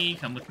with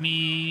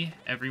me,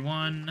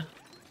 everyone.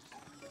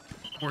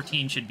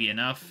 14 should be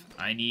enough.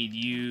 I need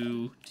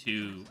you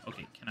to...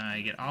 Okay, can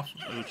I get off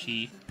of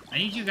Ochi? I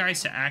need you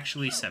guys to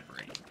actually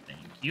separate. Thank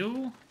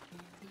you.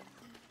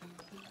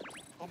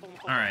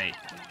 Alright.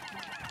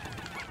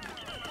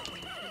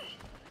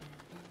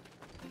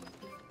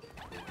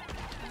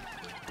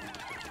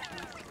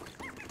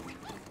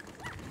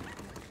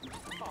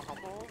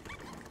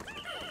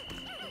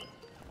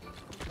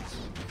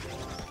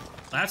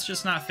 That's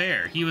just not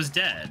fair. He was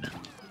dead.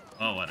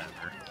 Well, whatever.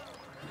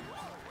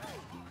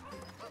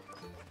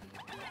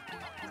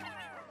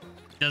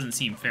 Doesn't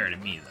seem fair to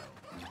me,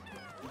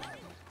 though.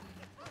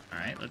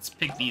 Alright, let's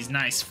pick these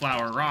nice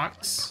flower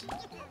rocks.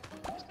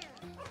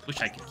 Wish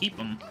I could keep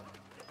them.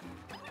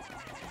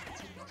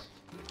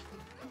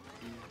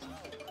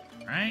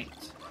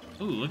 Alright.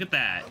 Ooh, look at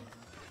that.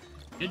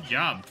 Good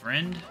job,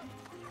 friend.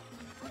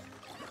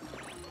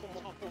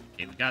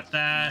 Okay, we got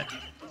that.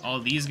 All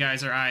these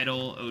guys are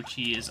idle.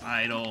 Ochi is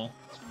idle.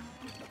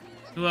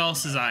 Who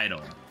else is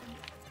idle?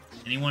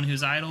 Anyone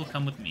who's idle,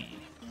 come with me.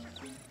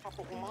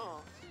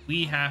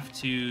 We have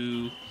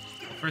to...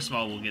 Well, first of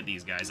all, we'll get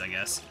these guys, I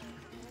guess.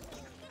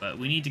 But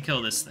we need to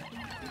kill this thing.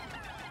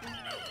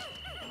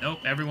 Nope,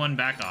 everyone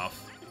back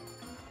off.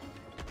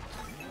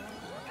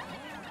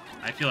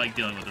 I feel like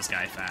dealing with this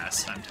guy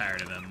fast. I'm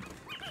tired of him.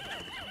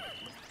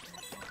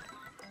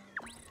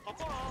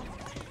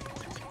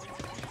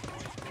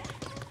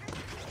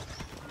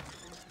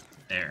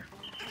 There.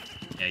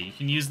 Yeah, you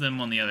can use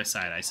them on the other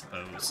side, I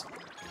suppose.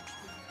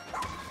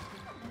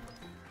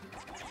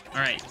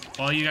 Alright,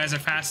 while you guys are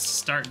fast,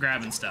 start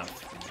grabbing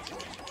stuff.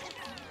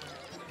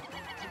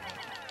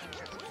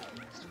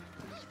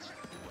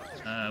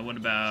 What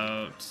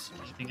about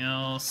anything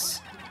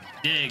else?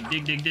 Dig.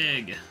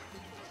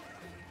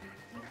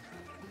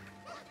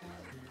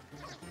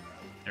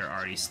 They're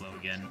already slow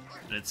again,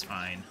 but it's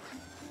fine.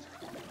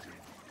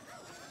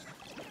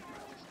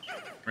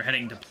 We're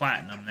heading to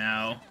Platinum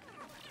now.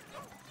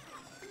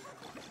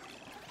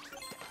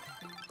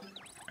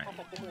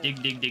 Alright,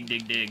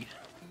 dig.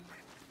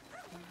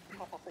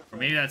 Or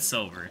maybe that's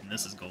silver, and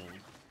this is gold.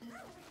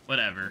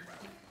 Whatever.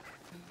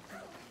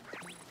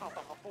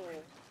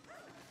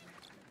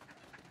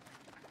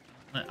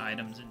 Let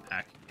items and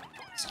packing.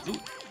 Ooh!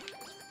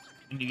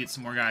 We need to get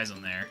some more guys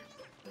on there.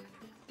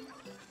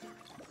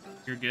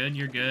 You're good.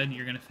 You're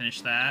gonna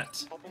finish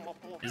that.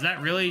 Is that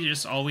really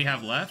just all we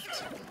have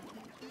left?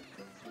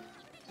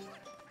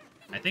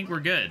 I think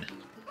we're good.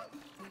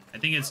 I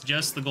think it's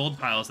just the gold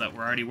piles that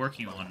we're already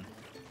working on.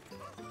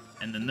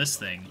 And then this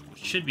thing,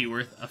 which should be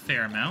worth a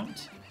fair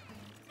amount.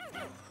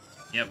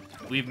 Yep,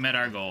 we've met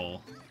our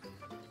goal.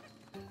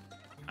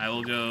 I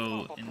will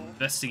go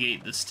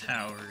investigate this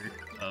tower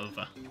of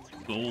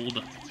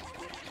gold.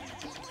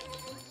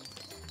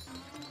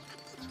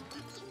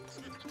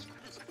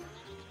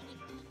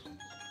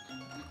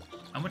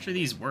 How much are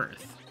these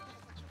worth?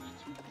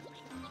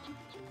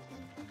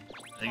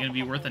 Are they gonna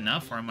be worth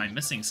enough, or am I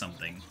missing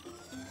something?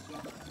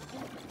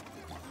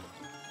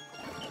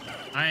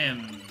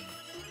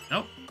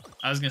 Nope.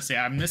 I was gonna say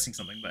I'm missing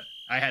something, but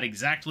I had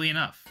exactly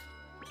enough.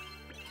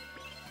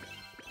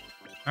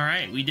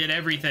 Alright, we did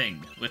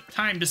everything, with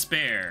time to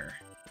spare.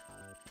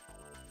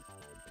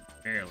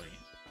 Barely.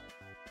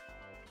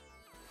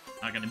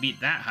 Not gonna beat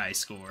that high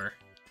score.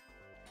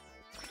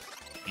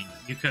 I mean,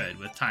 you could,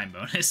 with time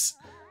bonus.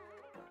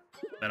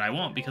 But I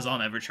won't, because I'll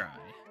never try.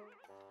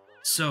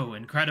 So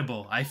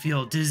incredible, I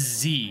feel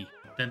dizzy.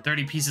 Then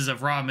 30 pieces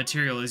of raw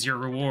material is your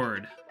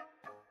reward.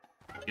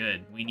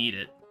 Good, we need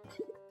it.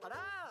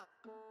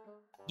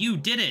 You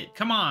did it!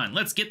 Come on,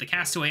 let's get the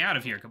castaway out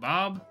of here,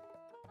 Kebab!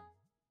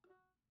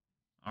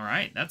 All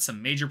right, that's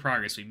some major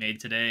progress we made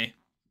today.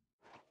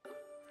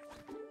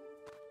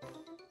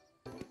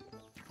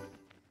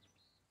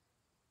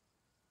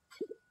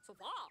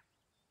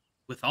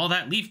 With all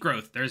that leaf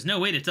growth, there's no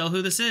way to tell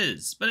who this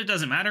is. But it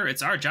doesn't matter,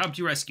 it's our job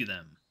to rescue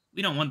them.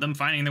 We don't want them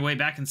finding their way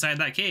back inside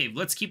that cave.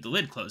 Let's keep the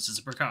lid closed as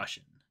a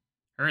precaution.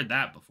 Heard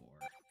that before.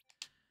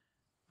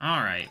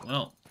 Alright,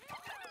 well,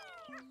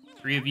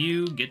 3 of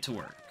you get to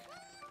work.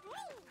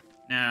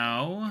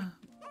 Now,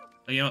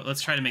 you know,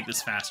 let's try to make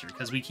this faster,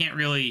 because we can't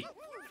really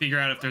figure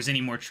out if there's any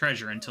more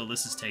treasure until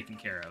this is taken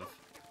care of.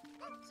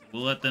 So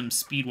we'll let them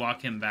speed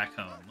walk him back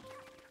home.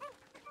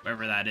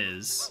 Wherever that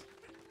is.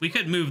 We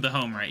could move the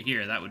home right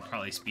here. That would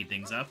probably speed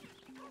things up.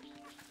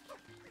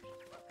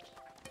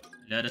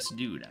 Let us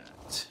do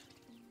that.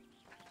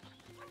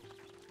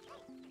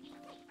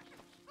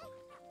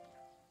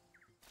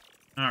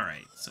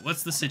 Alright, so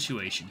what's the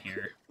situation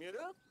here?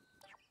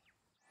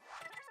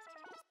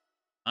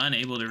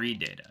 Unable to read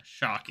data.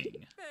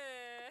 Shocking.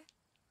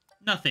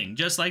 Nothing,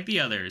 just like the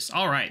others.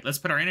 Alright, let's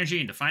put our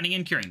energy into finding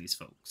and curing these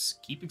folks.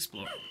 Keep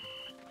exploring.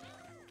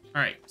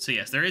 Alright, so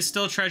yes, there is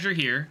still treasure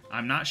here.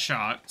 I'm not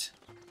shocked.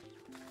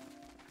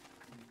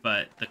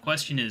 But the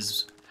question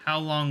is, how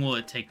long will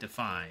it take to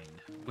find?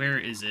 Where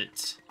is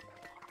it?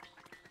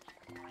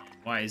 And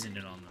why isn't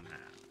it on the map?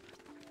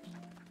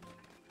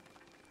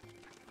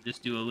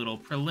 Just do a little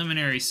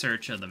preliminary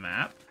search of the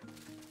map.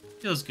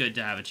 Feels good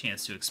to have a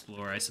chance to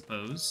explore, I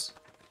suppose.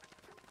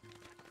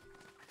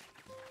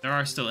 There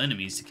are still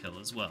enemies to kill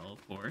as well,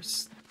 of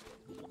course.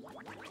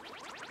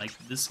 Like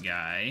this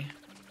guy.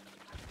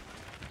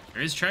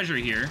 There is treasure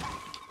here.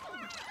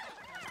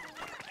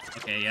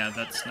 Okay, yeah,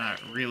 that's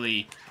not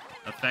really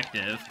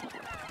effective.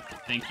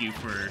 Thank you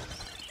for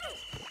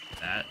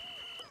that.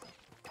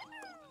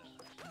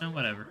 No,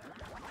 whatever.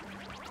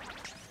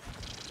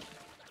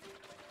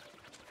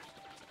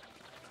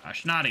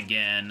 Gosh, not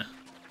again.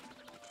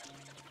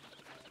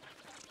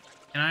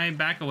 Can I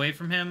back away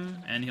from him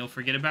and he'll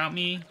forget about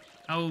me?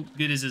 How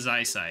good is his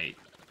eyesight?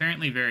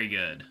 Apparently very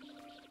good.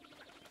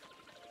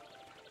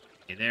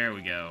 Okay, there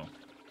we go.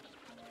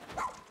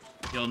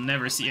 You'll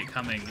never see it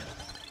coming.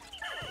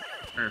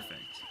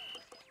 Perfect.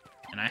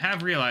 And I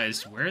have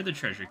realized where the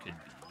treasure could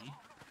be.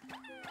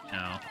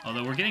 No,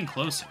 although we're getting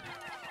closer.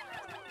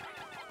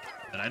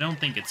 But I don't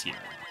think it's here.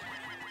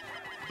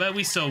 But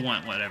we still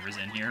want whatever's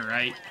in here,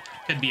 right?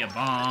 Could be a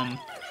bomb.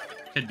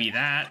 Could be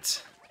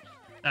that.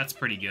 That's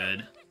pretty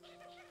good.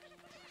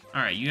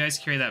 Alright, you guys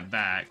carry that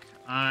back.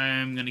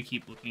 I'm gonna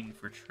keep looking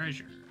for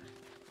treasure.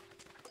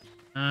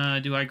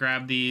 Do I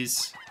grab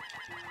these?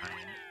 Fine.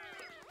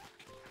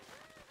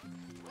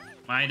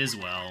 Might as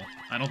well.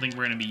 I don't think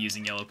we're gonna be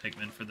using yellow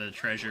Pikmin for the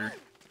treasure.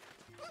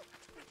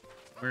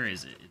 Where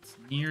is it? It's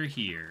near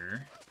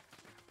here.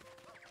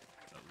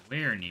 But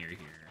where near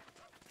here?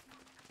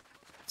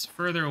 It's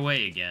further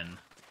away again.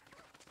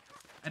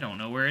 I don't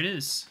know where it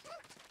is.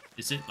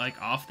 Is it,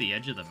 like, off the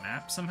edge of the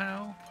map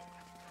somehow?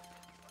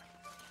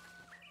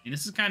 I mean,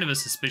 this is kind of a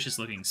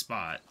suspicious-looking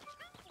spot.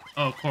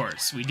 Oh, of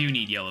course, we do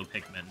need yellow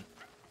Pikmin.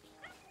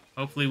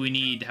 Hopefully we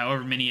need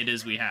however many it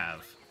is we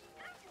have.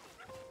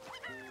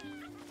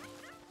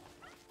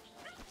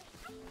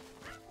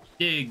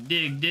 Dig,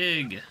 dig,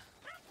 dig!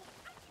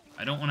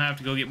 I don't want to have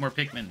to go get more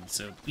Pikmin,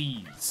 so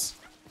please,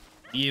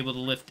 be able to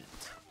lift it.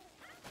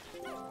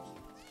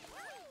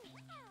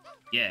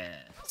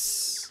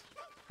 Yes.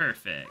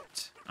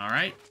 Perfect.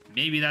 Alright,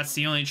 maybe that's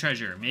the only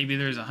treasure. Maybe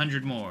there's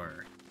 100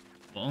 more.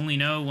 We'll only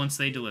know once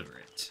they deliver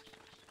it.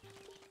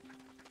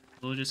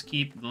 We'll just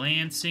keep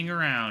glancing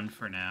around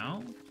for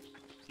now.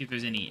 See if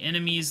there's any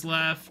enemies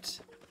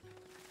left.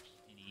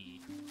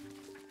 Any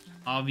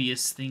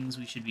obvious things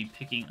we should be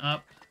picking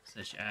up,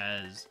 such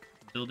as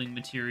building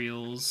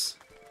materials.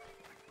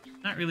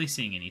 Not really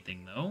seeing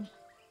anything, though.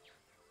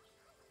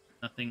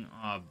 Nothing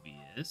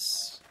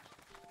obvious.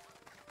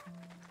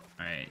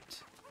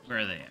 Alright, where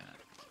are they at?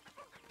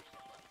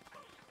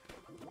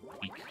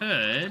 We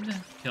could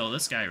kill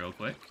this guy real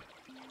quick.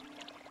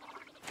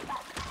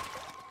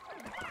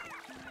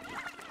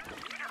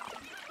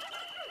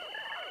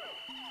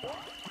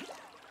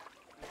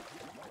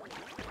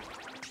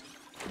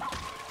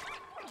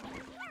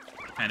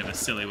 Kind of a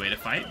silly way to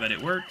fight, but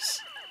it works.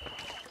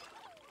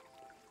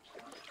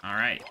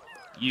 Alright,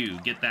 you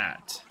get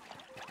that.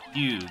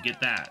 You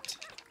get that.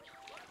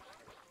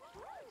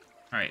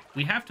 Alright,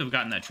 we have to have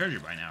gotten that treasure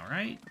by now,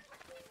 right?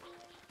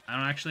 I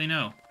don't actually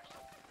know.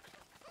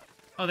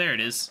 Oh, there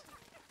it is.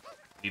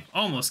 We've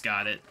almost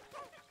got it.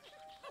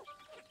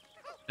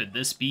 Could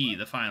this be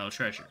the final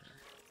treasure?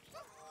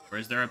 Or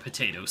is there a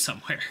potato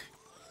somewhere?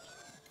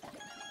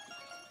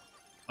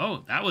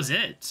 Oh, that was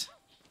it.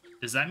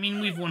 Does that mean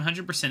we've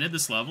 100%ed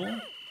this level?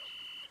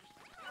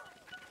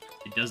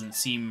 It doesn't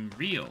seem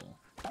real.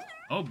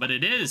 Oh, but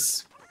it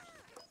is.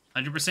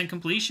 100%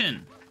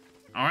 completion.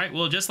 Alright,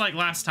 well, just like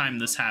last time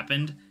this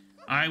happened,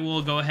 I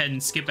will go ahead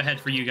and skip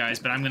ahead for you guys,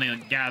 but I'm going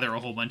to gather a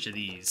whole bunch of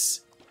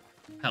these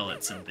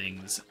pellets and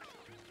things.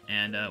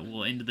 And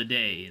we'll end the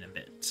day in a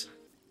bit.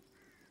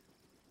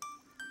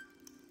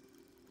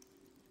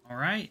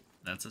 Alright,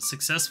 that's a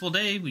successful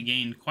day. We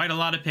gained quite a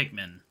lot of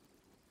Pikmin.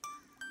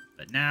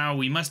 But now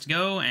we must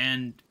go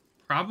and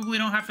probably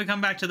don't have to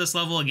come back to this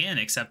level again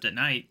except at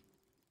night.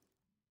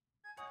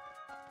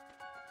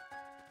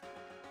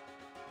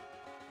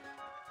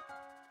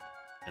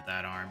 Look at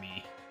that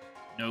army.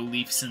 No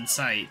leaves in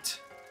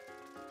sight.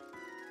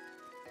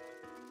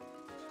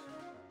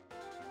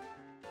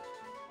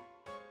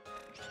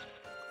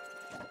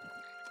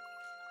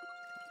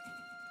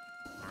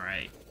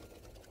 Alright.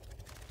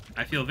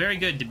 I feel very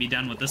good to be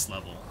done with this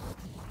level.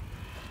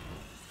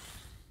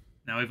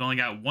 Now we've only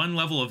got one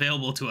level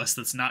available to us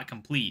that's not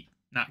complete,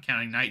 not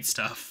counting night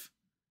stuff.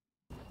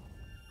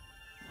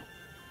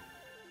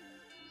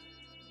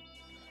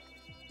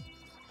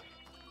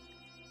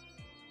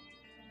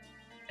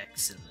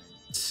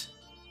 Excellent.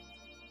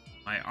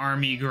 My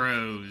army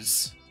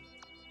grows.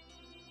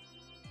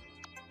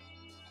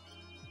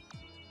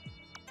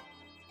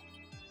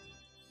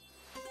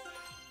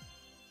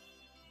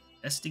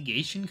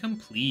 Investigation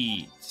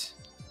complete.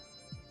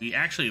 We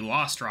actually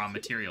lost raw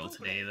material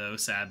today, though,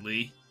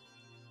 sadly.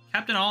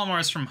 Captain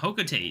Olimar's from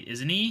Hocotate,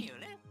 isn't he?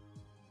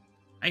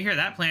 I hear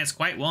that plant's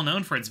quite well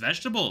known for its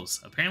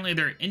vegetables. Apparently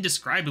they're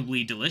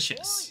indescribably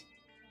delicious.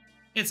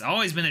 It's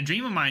always been a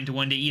dream of mine to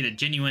one day eat a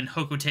genuine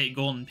Hocotate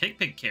golden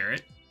pick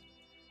carrot.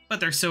 But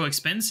they're so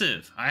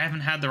expensive. I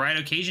haven't had the right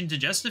occasion to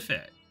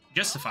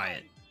justify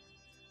it.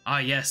 Ah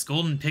yes,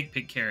 golden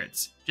pick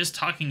carrots. Just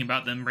talking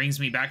about them brings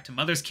me back to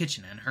Mother's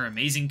kitchen and her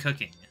amazing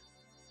cooking.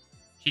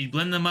 She'd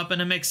blend them up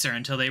in a mixer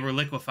until they were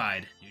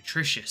liquefied,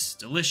 nutritious,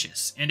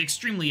 delicious, and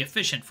extremely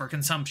efficient for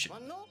consumption.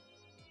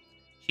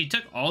 She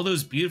took all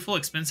those beautiful,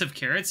 expensive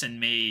carrots and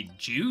made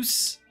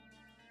juice?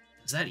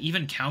 Does that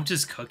even count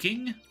as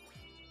cooking?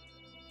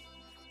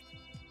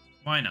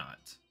 Why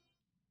not?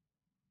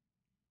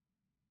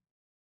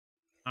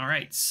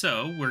 Alright,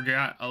 so we've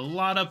got a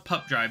lot of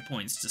pup drive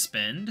points to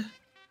spend.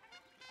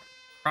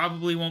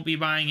 Probably won't be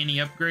buying any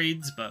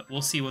upgrades, but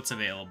we'll see what's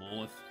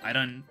available. If I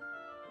don't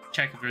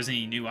check if there's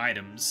any new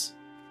items.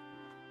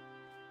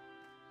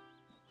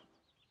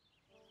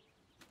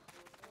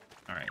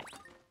 Alright.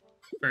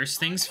 First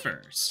things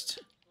first.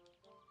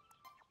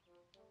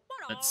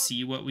 Let's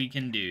see what we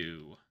can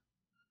do.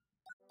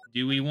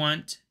 Do we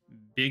want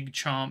Big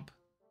Chomp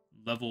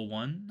level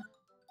 1?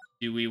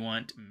 Do we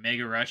want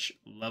Mega Rush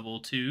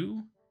level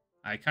 2?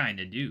 I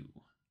kinda do.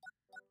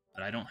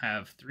 But I don't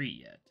have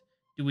 3 yet.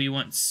 Do we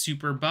want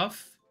Super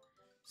Buff?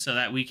 So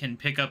that we can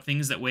pick up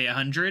things that weigh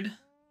 100?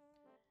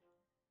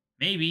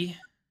 Maybe.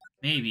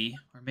 Maybe.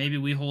 Or maybe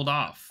we hold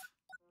off.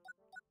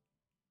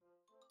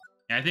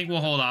 Yeah, I think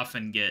we'll hold off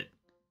and get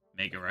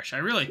Mega Rush. I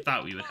really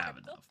thought we would have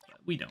enough, but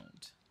we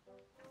don't.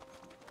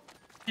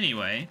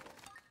 Anyway,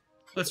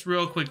 let's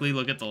real quickly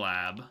look at the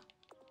lab.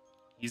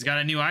 He's got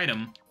a new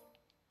item.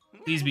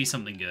 Please be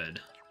something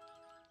good.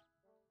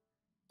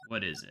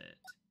 What is it?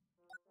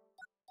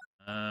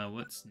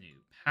 What's new?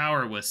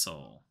 Power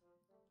Whistle.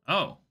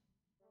 Oh.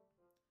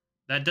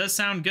 That does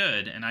sound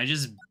good, and I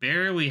just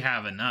barely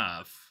have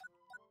enough.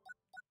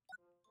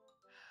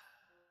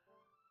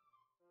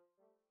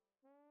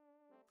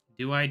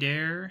 Do I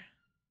dare?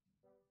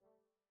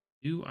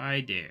 Do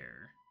I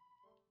dare?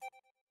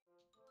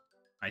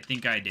 I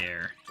think I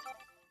dare.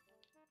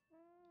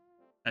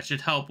 That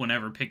should help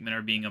whenever Pikmin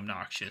are being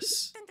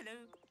obnoxious.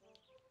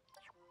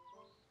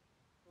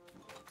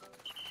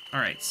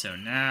 Alright, so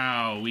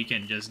now we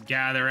can just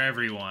gather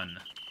everyone.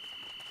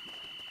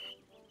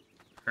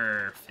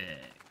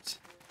 Perfect.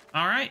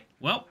 Alright,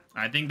 well,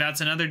 I think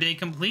that's another day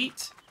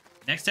complete.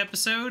 Next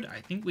episode,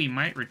 I think we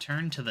might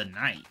return to the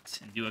night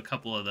and do a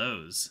couple of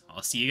those.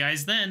 I'll see you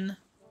guys then.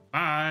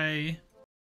 Bye!